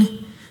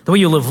reasoning, the way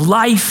you live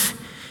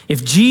life.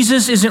 If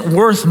Jesus isn't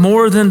worth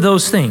more than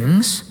those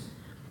things,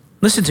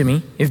 listen to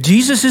me, if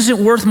Jesus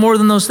isn't worth more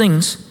than those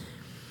things,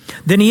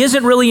 then he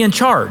isn't really in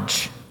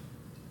charge.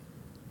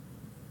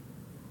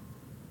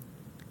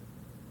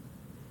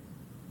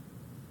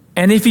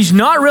 And if he's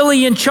not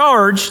really in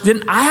charge,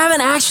 then I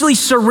haven't actually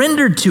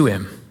surrendered to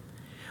him.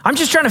 I'm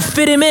just trying to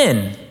fit him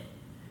in.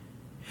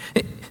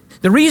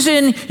 The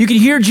reason you can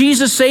hear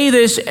Jesus say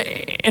this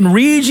and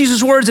read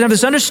Jesus' words and have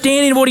this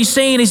understanding of what he's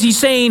saying is he's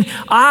saying,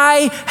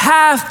 I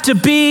have to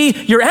be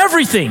your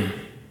everything.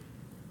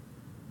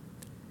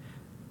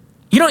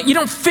 You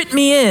don't fit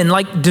me in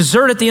like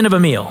dessert at the end of a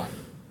meal.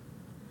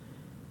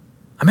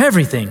 I'm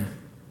everything.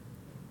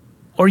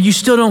 Or you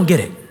still don't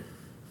get it.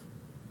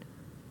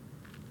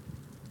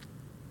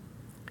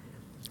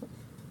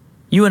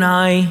 You and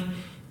I,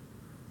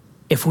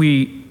 if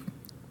we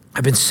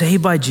have been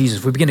saved by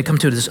Jesus, we begin to come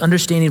to this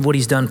understanding of what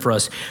he's done for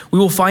us, we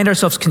will find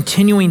ourselves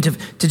continuing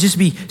to just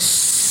be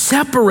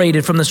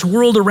separated from this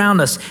world around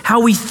us,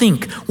 how we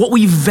think, what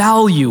we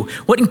value,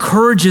 what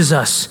encourages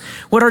us,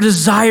 what our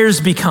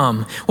desires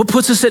become, what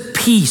puts us at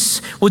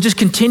peace. We'll just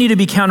continue to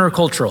be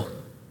countercultural.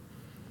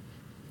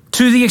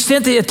 To the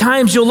extent that at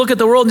times you'll look at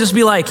the world and just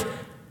be like,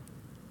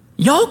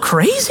 y'all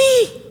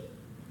crazy?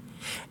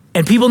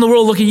 And people in the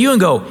world look at you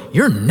and go,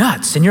 you're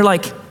nuts. And you're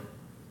like,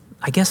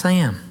 I guess I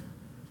am.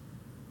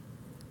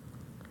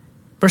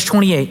 Verse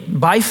 28,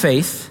 by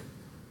faith,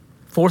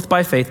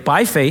 by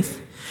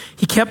faith,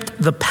 he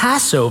kept the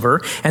Passover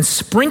and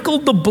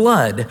sprinkled the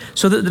blood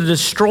so that the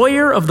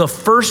destroyer of the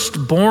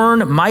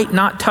firstborn might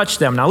not touch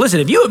them. Now listen,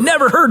 if you have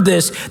never heard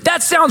this,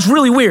 that sounds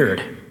really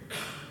weird.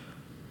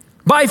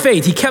 By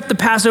faith, he kept the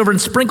Passover and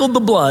sprinkled the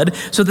blood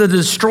so that the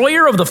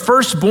destroyer of the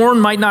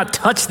firstborn might not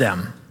touch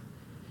them.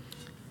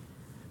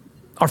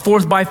 Our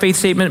fourth by faith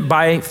statement,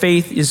 by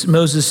faith, is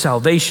Moses'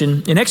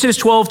 salvation. In Exodus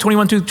 12,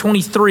 21 through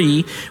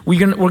 23, we're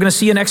going to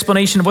see an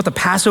explanation of what the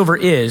Passover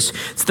is.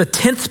 It's the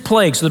 10th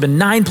plague. So there have been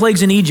 9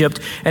 plagues in Egypt,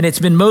 and it's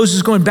been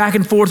Moses going back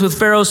and forth with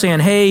Pharaoh saying,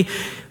 hey,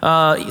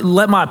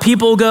 let my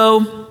people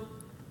go,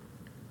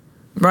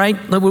 right?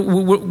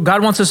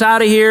 God wants us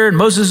out of here, and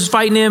Moses is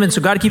fighting him, and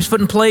so God keeps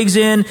putting plagues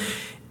in.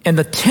 And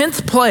the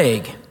 10th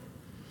plague,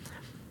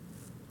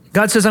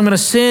 God says, I'm going to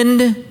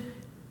send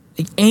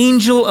the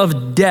angel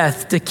of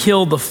death to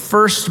kill the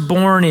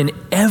firstborn in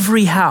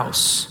every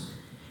house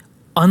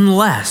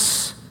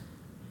unless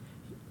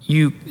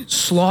you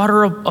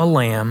slaughter a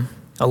lamb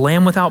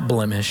without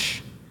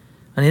blemish,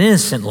 an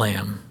innocent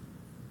lamb.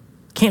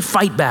 Can't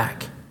fight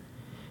back.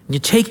 And you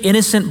take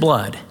innocent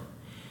blood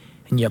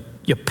and you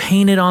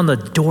paint it on the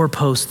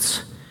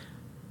doorposts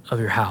of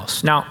your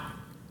house. Now,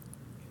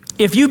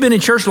 if you've been in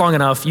church long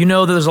enough, you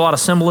know that there's a lot of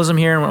symbolism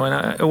here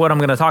and what I'm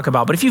going to talk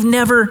about. But if you've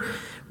never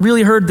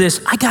really heard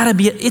this,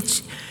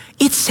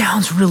 it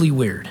sounds really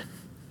weird.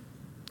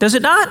 Does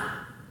it not?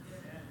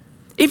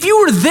 If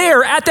you were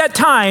there at that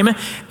time,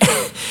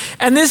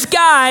 and this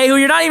guy who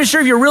you're not even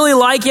sure if you really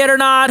like yet or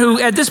not, who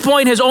at this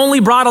point has only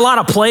brought a lot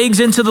of plagues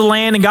into the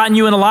land and gotten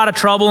you in a lot of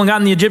trouble and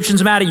gotten the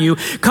Egyptians mad at you,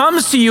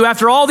 comes to you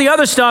after all the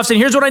other stuff saying,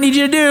 here's what I need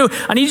you to do.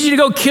 I need you to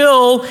go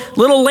kill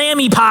little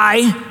lammy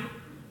pie,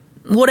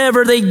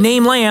 whatever they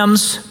name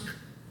lambs.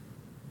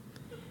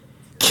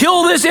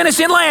 Kill this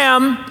innocent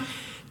lamb,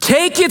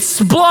 take its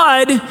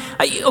blood.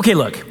 Okay,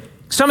 look,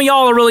 some of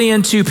y'all are really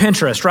into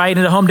Pinterest, right?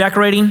 Into home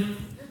decorating.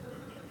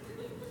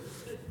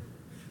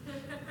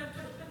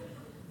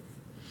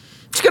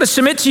 Just going to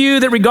submit to you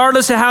that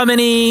regardless of how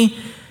many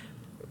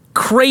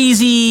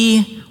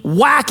crazy,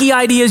 wacky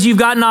ideas you've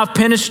gotten off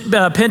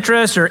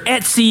Pinterest or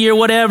Etsy or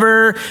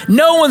whatever,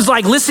 no one's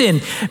like, listen,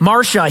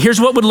 Marsha, here's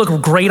what would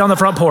look great on the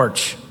front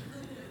porch.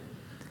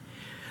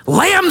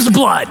 Lamb's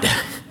blood.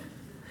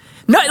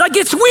 No, like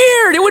it's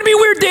weird. It would be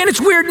weird then,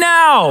 it's weird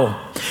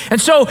now. And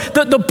so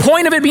the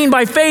point of it being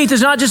by faith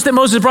is not just that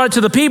Moses brought it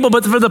to the people,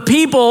 but for the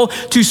people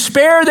to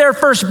spare their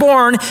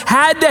firstborn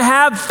had to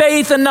have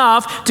faith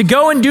enough to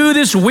go and do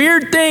this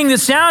weird thing that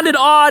sounded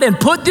odd and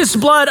put this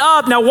blood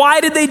up. Now,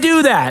 why did they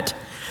do that?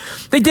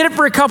 They did it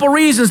for a couple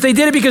reasons. They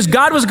did it because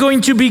God was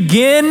going to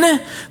begin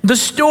the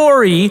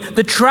story,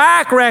 the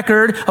track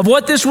record of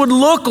what this would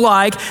look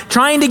like,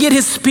 trying to get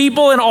his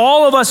people and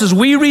all of us as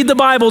we read the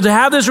Bible to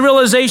have this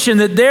realization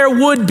that there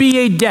would be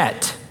a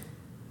debt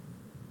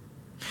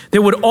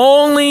that would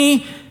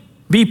only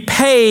be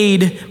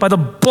paid by the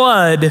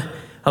blood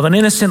of an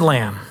innocent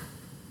lamb.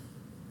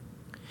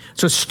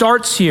 So it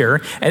starts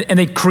here, and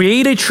they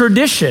create a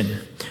tradition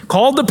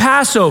called the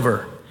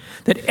Passover,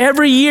 that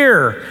every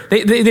year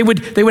they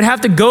would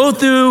have to go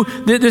through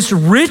this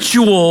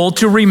ritual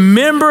to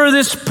remember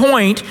this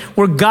point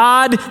where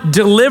God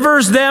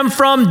delivers them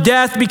from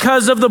death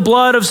because of the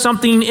blood of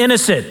something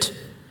innocent.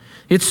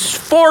 It's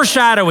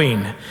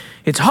foreshadowing.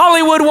 It's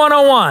Hollywood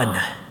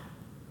 101.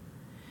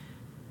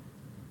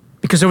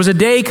 Because there was a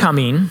day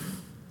coming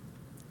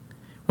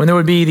when there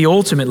would be the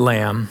ultimate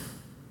lamb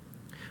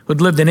who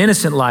had lived an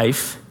innocent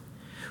life,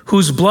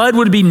 whose blood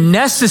would be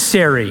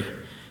necessary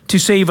to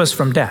save us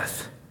from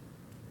death.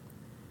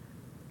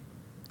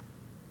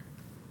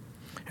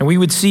 And we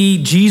would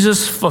see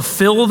Jesus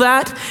fulfill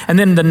that. And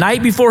then the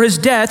night before his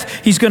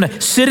death, he's going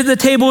to sit at the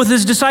table with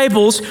his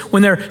disciples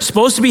when they're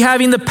supposed to be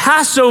having the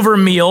Passover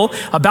meal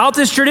about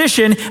this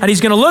tradition. And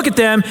he's going to look at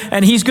them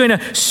and he's going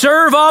to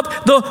serve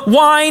up the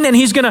wine and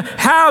he's going to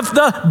have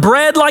the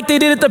bread like they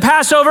did at the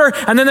Passover.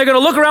 And then they're going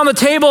to look around the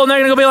table and they're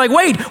going to be like,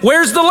 wait,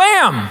 where's the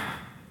lamb?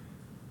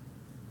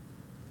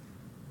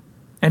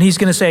 And he's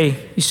going to say,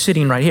 he's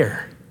sitting right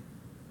here.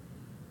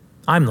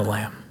 I'm the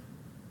lamb.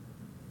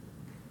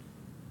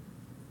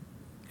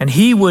 And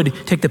he would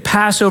take the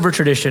Passover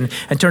tradition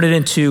and turn it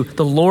into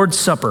the Lord's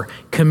Supper,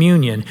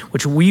 communion,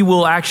 which we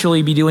will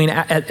actually be doing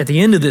at the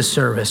end of this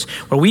service,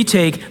 where we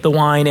take the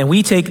wine and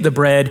we take the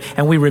bread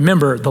and we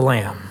remember the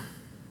lamb.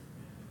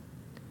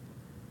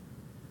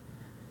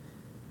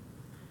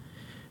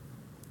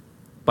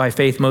 By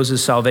faith,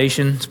 Moses'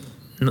 salvation,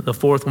 the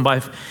fourth one,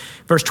 by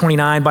verse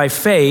 29, by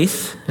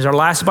faith, is our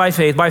last by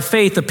faith. By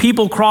faith, the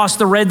people crossed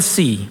the Red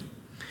Sea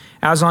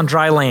as on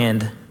dry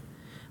land.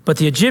 But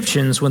the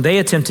Egyptians, when they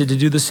attempted to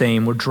do the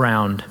same, were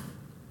drowned.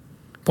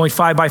 Point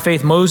 5, by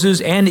faith,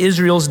 Moses and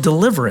Israel's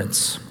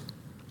deliverance.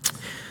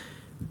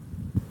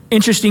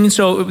 Interesting,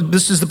 so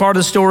this is the part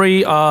of the story.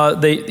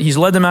 He's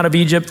led them out of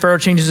Egypt. Pharaoh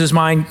changes his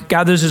mind,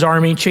 gathers his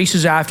army,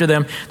 chases after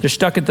them. They're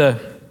stuck at the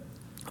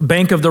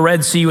bank of the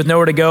Red Sea with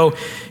nowhere to go.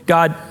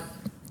 God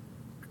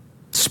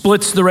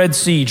splits the Red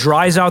Sea,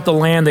 dries out the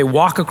land. They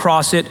walk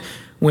across it.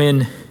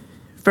 When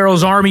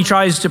Pharaoh's army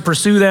tries to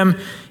pursue them,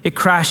 it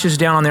crashes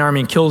down on the army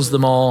and kills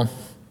them all.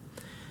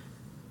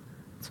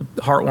 It's a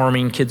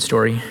heartwarming kid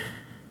story.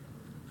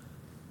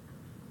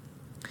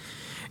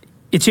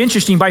 It's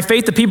interesting. By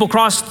faith, the people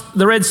crossed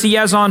the Red Sea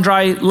as on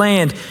dry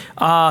land.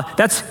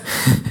 That's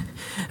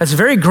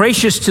very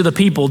gracious to the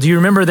people. Do you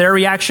remember their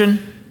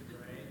reaction?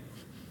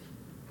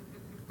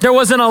 There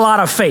wasn't a lot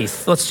of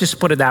faith. Let's just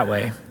put it that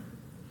way.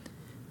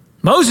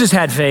 Moses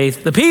had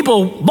faith. The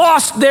people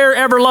lost their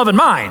ever-loving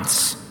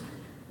minds.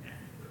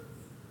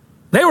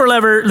 They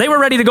were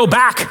ready to go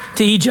back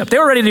to Egypt. They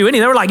were ready to do anything.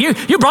 They were like,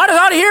 you brought us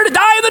out of here to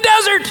die in the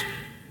desert.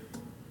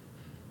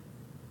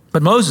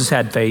 But Moses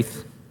had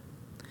faith.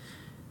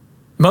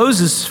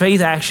 Moses' faith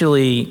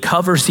actually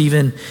covers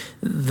even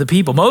the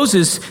people.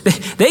 Moses,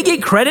 they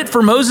get credit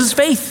for Moses'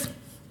 faith.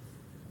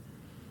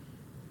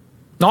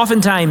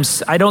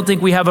 Oftentimes, I don't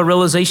think we have a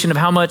realization of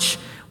how much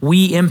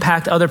we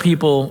impact other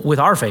people with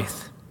our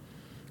faith.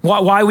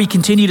 Why we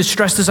continue to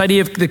stress this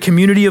idea of the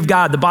community of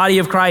God, the body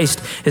of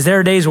Christ, is there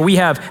are days where we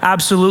have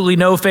absolutely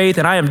no faith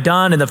and I am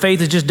done and the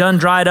faith is just done,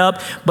 dried up,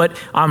 but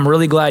I'm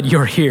really glad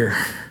you're here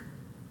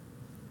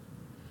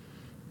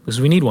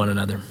because we need one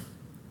another.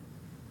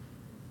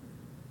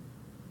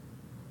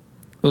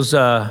 Those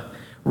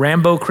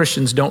Rambo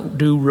Christians don't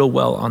do real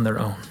well on their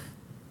own.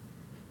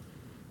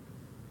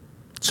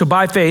 So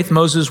by faith,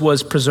 Moses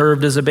was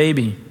preserved as a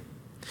baby.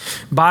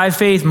 By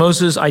faith,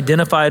 Moses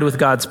identified with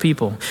God's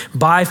people.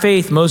 By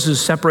faith, Moses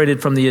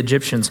separated from the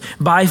Egyptians.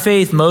 By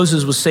faith,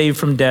 Moses was saved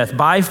from death.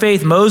 By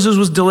faith, Moses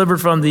was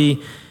delivered from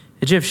the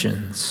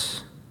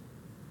Egyptians.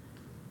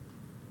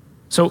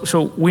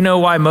 So we know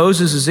why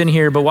Moses is in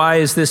here, but why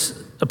is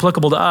this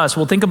applicable to us?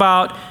 Well, think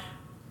about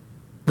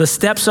the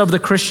steps of the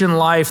Christian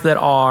life that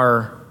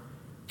are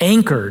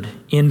anchored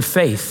in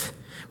faith.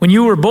 When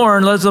you were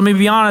born, let me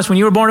be honest, when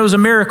you were born, it was a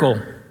miracle.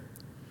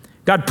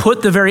 God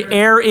put the very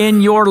air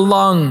in your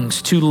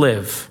lungs to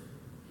live.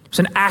 It's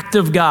an act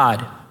of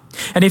God.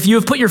 And if you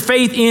have put your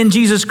faith in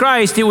Jesus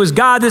Christ, it was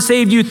God that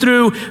saved you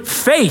through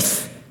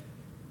faith.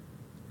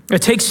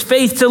 It takes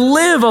faith to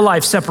live a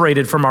life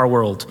separated from our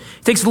world.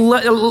 It takes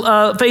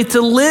faith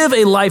to live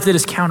a life that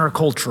is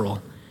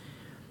countercultural.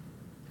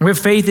 We have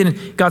faith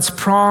in God's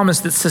promise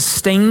that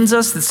sustains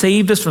us, that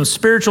saved us from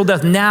spiritual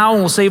death now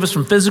and will save us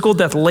from physical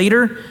death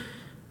later,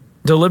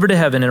 delivered to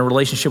heaven in a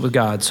relationship with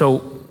God.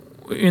 So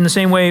in the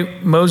same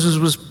way Moses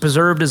was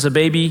preserved as a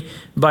baby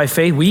by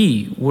faith,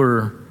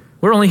 we're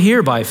only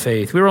here by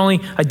faith. We were only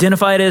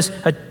identified as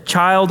a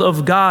child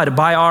of God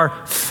by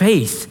our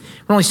faith.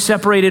 We're only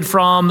separated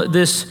from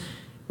this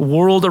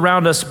world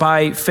around us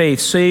by faith,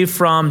 saved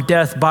from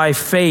death by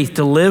faith,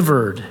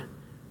 delivered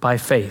by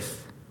faith.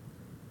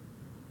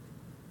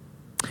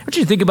 I want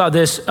you to think about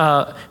this.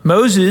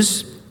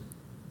 Moses,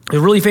 a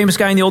really famous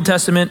guy in the Old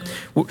Testament,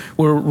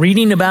 we're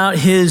reading about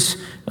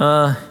his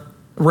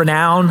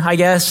renown, I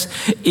guess,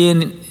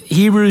 in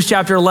Hebrews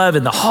chapter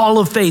 11, the hall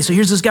of faith. So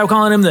here's this guy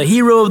calling him the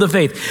hero of the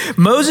faith.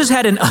 Moses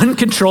had an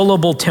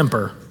uncontrollable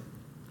temper,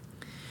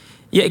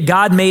 yet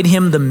God made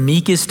him the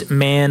meekest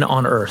man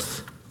on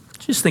earth.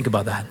 Just think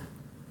about that.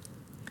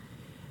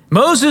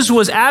 Moses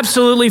was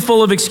absolutely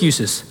full of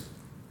excuses.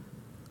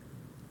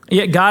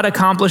 Yet God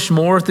accomplished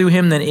more through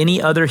him than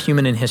any other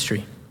human in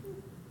history.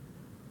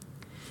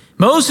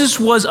 Moses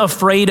was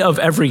afraid of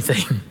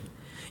everything,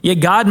 yet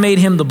God made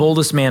him the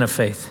boldest man of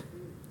faith.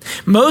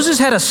 Moses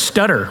had a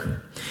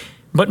stutter,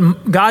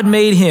 but God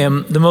made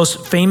him the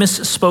most famous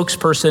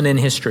spokesperson in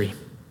history.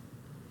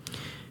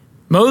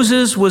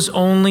 Moses was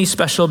only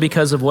special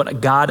because of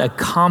what God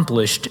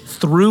accomplished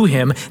through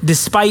him,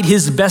 despite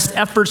his best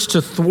efforts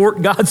to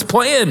thwart God's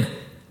plan.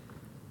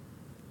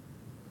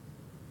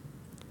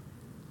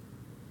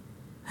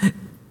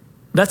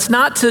 That's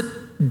not to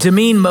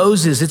demean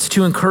Moses, it's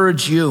to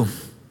encourage you.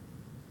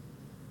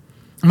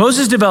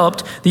 Moses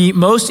developed the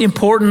most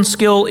important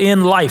skill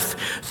in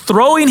life,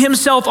 throwing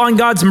himself on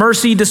God's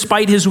mercy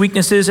despite his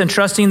weaknesses and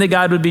trusting that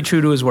God would be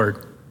true to his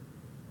word.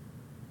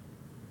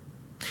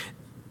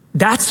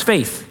 That's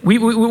faith.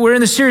 We're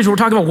in this series where we're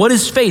talking about what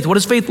is faith? What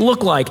does faith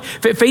look like?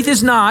 Faith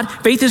is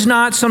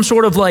not some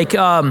sort of like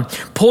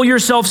pull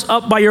yourselves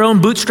up by your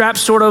own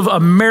bootstraps sort of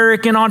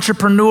American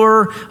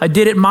entrepreneur, I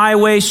did it my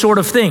way sort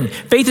of thing.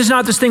 Faith is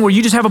not this thing where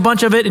you just have a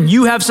bunch of it and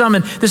you have some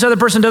and this other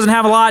person doesn't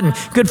have a lot and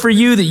good for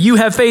you that you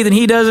have faith and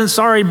he doesn't.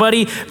 Sorry,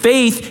 buddy.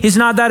 Faith is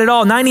not that at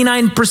all.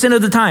 99%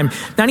 of the time,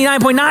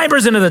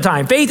 99.9% of the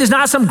time. Faith is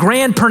not some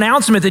grand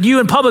pronouncement that you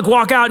in public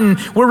walk out and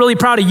we're really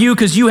proud of you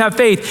because you have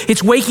faith.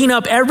 It's waking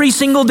up every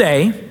single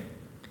day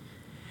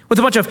with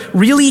a bunch of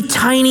really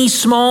tiny,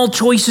 small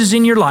choices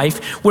in your life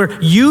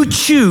where you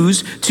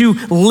choose to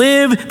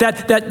live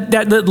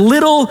that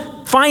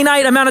little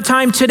finite amount of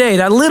time today,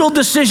 that little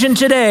decision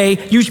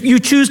today, you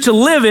choose to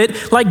live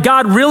it like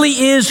God really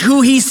is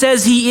who he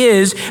says he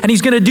is, and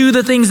he's going to do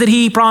the things that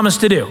he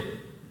promised to do.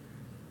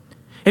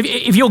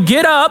 If you'll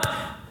get up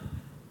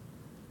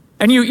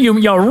and you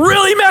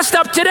really messed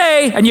up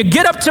today and you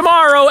get up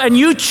tomorrow and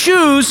you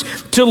choose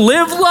to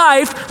live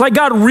life like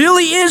God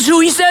really is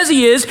who he says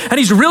he is and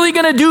he's really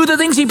going to do the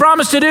things he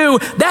promised to do,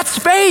 that's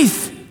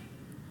faith.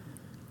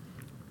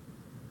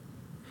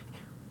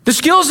 The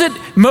skills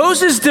that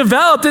Moses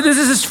developed, this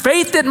is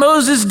faith that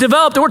Moses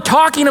developed that we're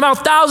talking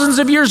about thousands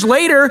of years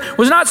later,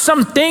 was not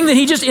something that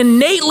he just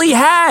innately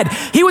had.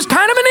 He was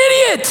kind of an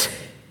idiot.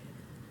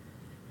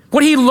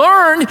 What he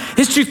learned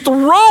is to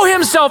throw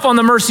himself on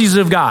the mercies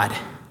of God.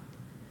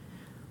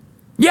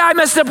 Yeah, I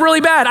messed up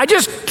really bad. I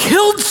just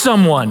killed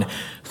someone.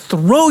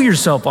 Throw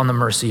yourself on the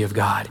mercy of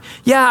God.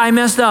 Yeah, I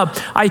messed up.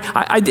 I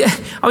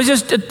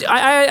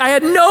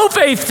had no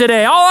faith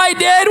today. All I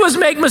did was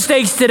make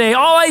mistakes today.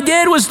 All I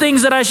did was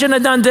things that I shouldn't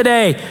have done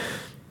today.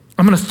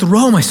 I'm going to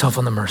throw myself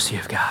on the mercy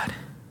of God.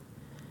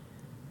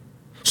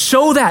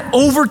 So that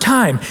over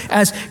time,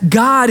 as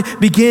God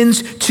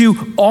begins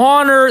to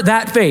honor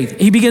that faith,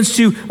 he begins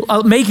to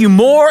make you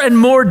more and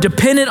more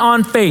dependent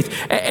on faith.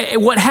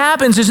 What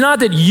happens is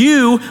not that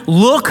you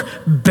look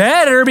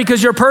better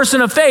because you're a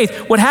person of faith.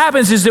 What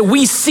happens is that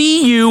we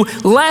see you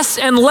less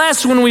and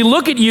less when we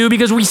look at you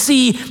because we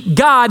see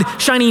God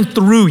shining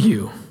through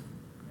you.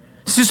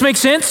 Does this make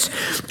sense?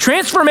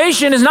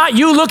 Transformation is not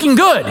you looking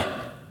good.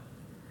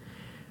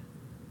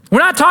 We're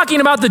not talking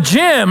about the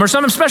gym or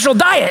some special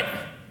diet.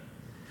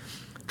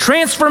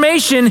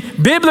 Transformation,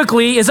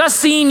 biblically, is us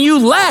seeing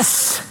you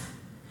less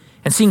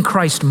and seeing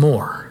Christ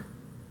more.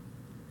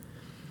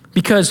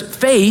 Because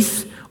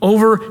faith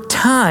over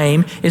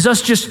time is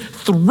us just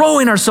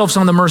throwing ourselves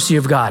on the mercy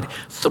of God,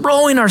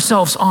 throwing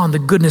ourselves on the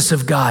goodness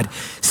of God,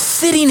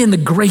 sitting in the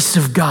grace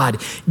of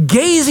God,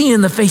 gazing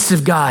in the face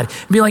of God,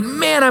 and be like,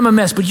 man, I'm a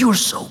mess, but you are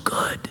so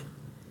good.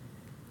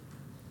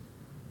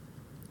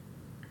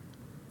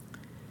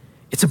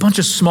 It's a bunch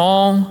of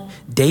small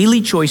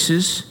daily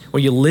choices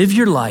where you live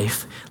your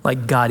life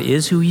like God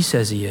is who he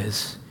says he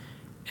is,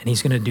 and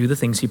he's going to do the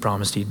things he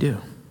promised he'd do.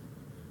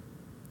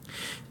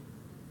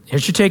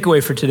 Here's your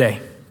takeaway for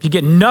today. If you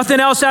get nothing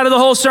else out of the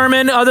whole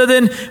sermon other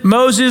than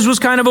Moses was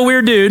kind of a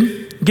weird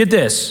dude, get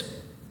this.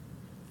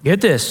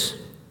 Get this.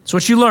 It's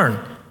what you learn.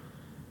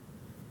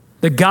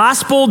 The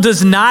gospel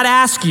does not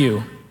ask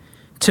you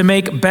to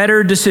make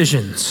better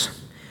decisions.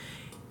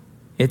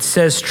 It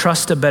says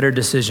trust a better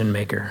decision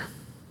maker.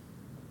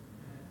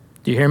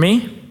 Do you hear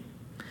me?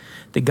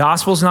 The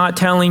gospel's not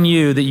telling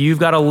you that you've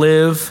got to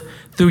live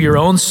through your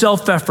own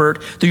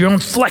self-effort, through your own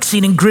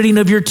flexing and gritting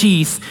of your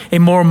teeth, a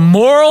more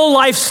moral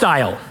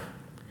lifestyle.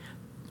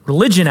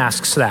 Religion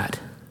asks that.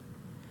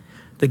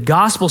 The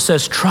gospel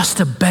says trust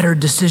a better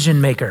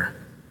decision maker.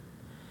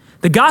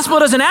 The gospel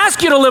doesn't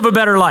ask you to live a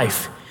better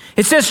life.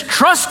 It says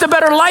trust a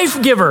better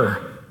life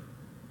giver.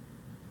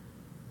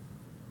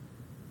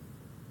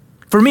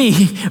 For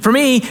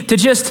me to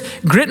just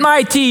grit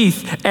my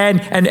teeth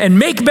and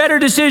make better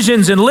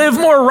decisions and live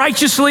more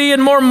righteously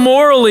and more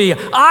morally,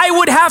 I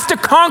would have to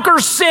conquer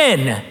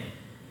sin.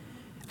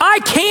 I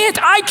can't.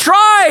 I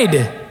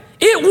tried.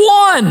 It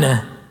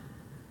won.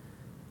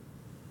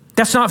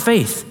 That's not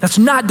faith. That's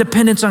not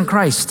dependence on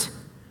Christ.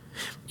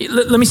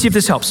 Let me see if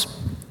this helps.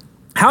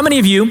 How many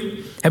of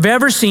you have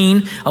ever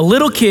seen a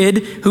little kid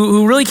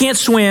who really can't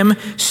swim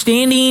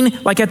standing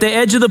like at the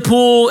edge of the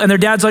pool and their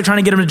dad's like trying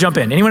to get him to jump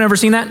in? Anyone ever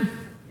seen that?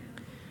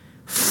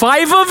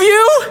 5 of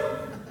you?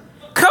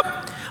 Come.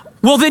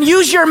 Well, then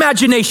use your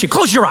imagination.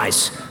 Close your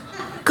eyes.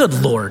 Good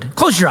Lord.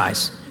 Close your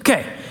eyes.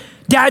 Okay.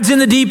 Dad's in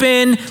the deep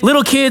end.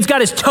 Little kid's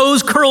got his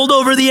toes curled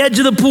over the edge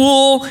of the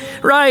pool,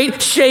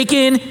 right?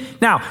 Shaking.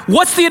 Now,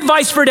 what's the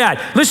advice for dad?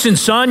 Listen,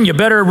 son, you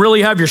better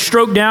really have your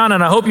stroke down,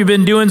 and I hope you've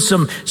been doing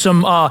some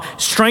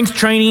strength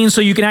training so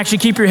you can actually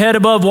keep your head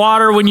above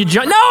water when you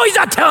jump. No, he's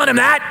not telling him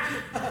that.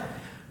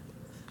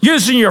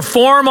 Using your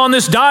form on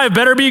this dive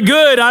better be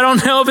good. I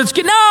don't know if it's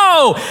good.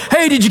 No.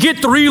 Hey, did you get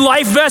 3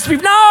 life vests? No,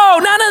 none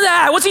of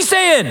that. What's he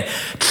saying?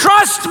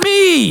 Trust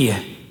me.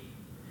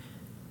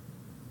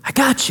 I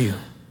got you.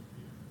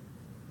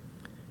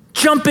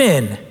 Jump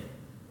in.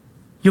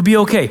 You'll be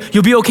okay.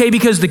 You'll be okay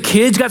because the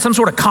kid's got some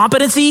sort of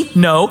competency?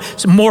 No.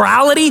 Some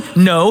morality?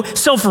 No.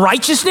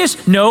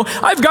 Self-righteousness? No.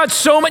 I've got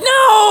so much.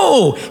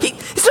 No.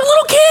 He's a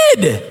little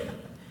kid.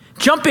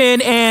 Jump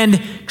in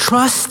and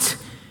trust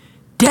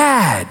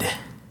Dad.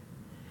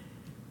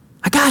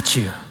 I got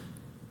you.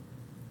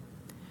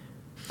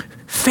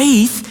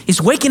 Faith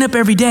is waking up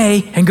every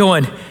day and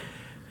going,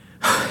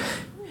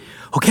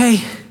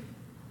 okay,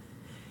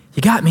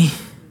 you got me.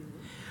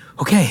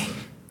 Okay.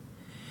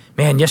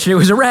 Man, yesterday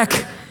was a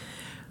wreck.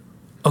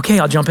 Okay,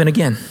 I'll jump in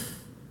again.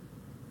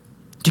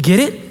 Do you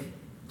get it?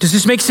 Does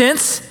this make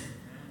sense?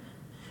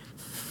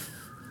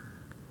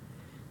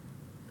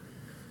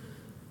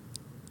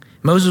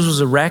 Moses was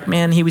a wreck,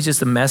 man. He was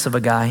just a mess of a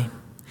guy.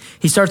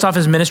 He starts off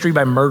his ministry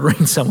by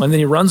murdering someone, then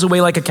he runs away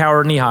like a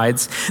coward and he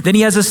hides. Then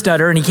he has a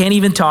stutter and he can't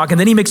even talk, and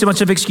then he makes a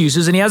bunch of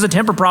excuses, and he has a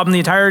temper problem the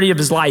entirety of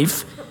his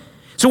life.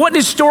 So what in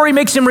his story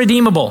makes him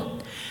redeemable?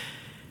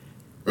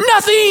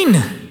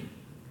 Nothing.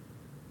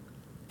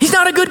 He's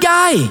not a good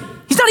guy.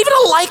 He's not even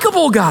a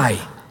likable guy.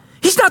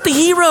 He's not the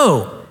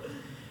hero.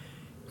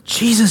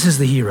 Jesus is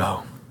the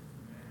hero.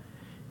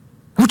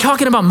 We're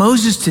talking about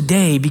Moses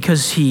today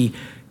because he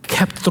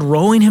kept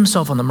throwing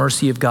himself on the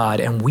mercy of God,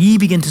 and we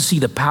begin to see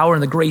the power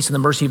and the grace and the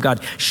mercy of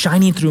God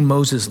shining through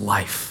Moses'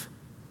 life.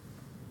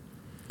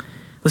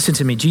 Listen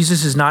to me.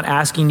 Jesus is not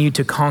asking you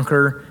to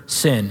conquer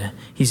sin.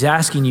 He's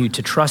asking you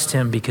to trust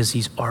him because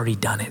he's already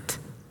done it.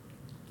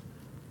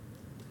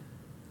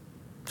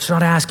 He's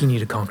not asking you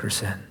to conquer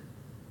sin.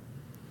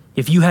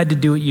 If you had to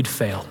do it, you'd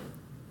fail.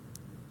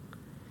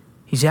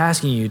 He's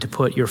asking you to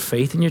put your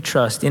faith and your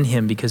trust in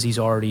him because he's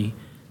already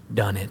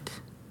done it.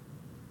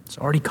 He's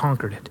already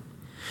conquered it.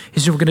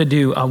 Here's what we're going to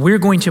do. We're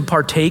going to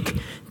partake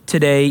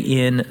today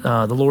in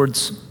the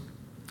Lord's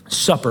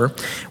Supper.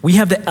 We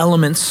have the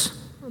elements,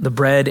 the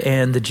bread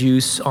and the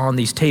juice on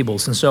these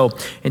tables. And so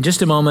in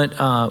just a moment,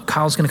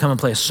 Kyle's going to come and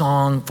play a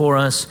song for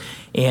us.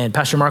 And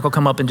Pastor Mark will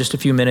come up in just a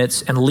few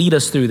minutes and lead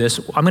us through this.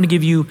 I'm going to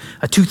give you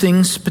 2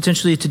 things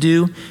potentially to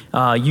do.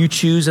 You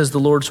choose as the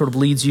Lord sort of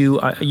leads you.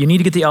 You need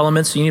to get the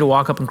elements. So you need to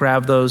walk up and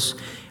grab those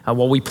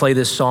while we play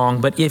this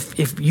song. But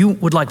if you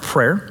would like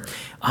prayer,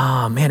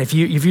 man, if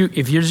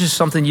you're just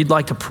something you'd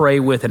like to pray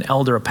with an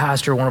elder, a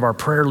pastor, one of our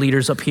prayer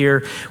leaders up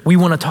here, we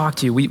want to talk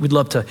to you. We'd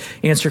love to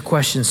answer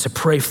questions, to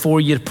pray for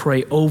you, to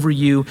pray over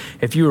you.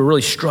 If you are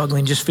really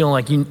struggling, just feeling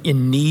like you're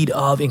in need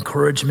of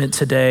encouragement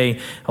today,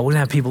 we're going to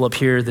have people up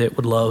here that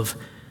would love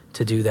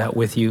to do that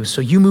with you.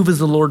 So you move as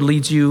the Lord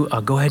leads you.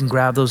 Go ahead and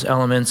grab those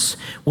elements.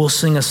 We'll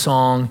sing a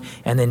song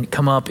and then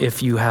come up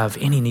if you have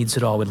any needs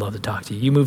at all. We'd love to talk to you. You move.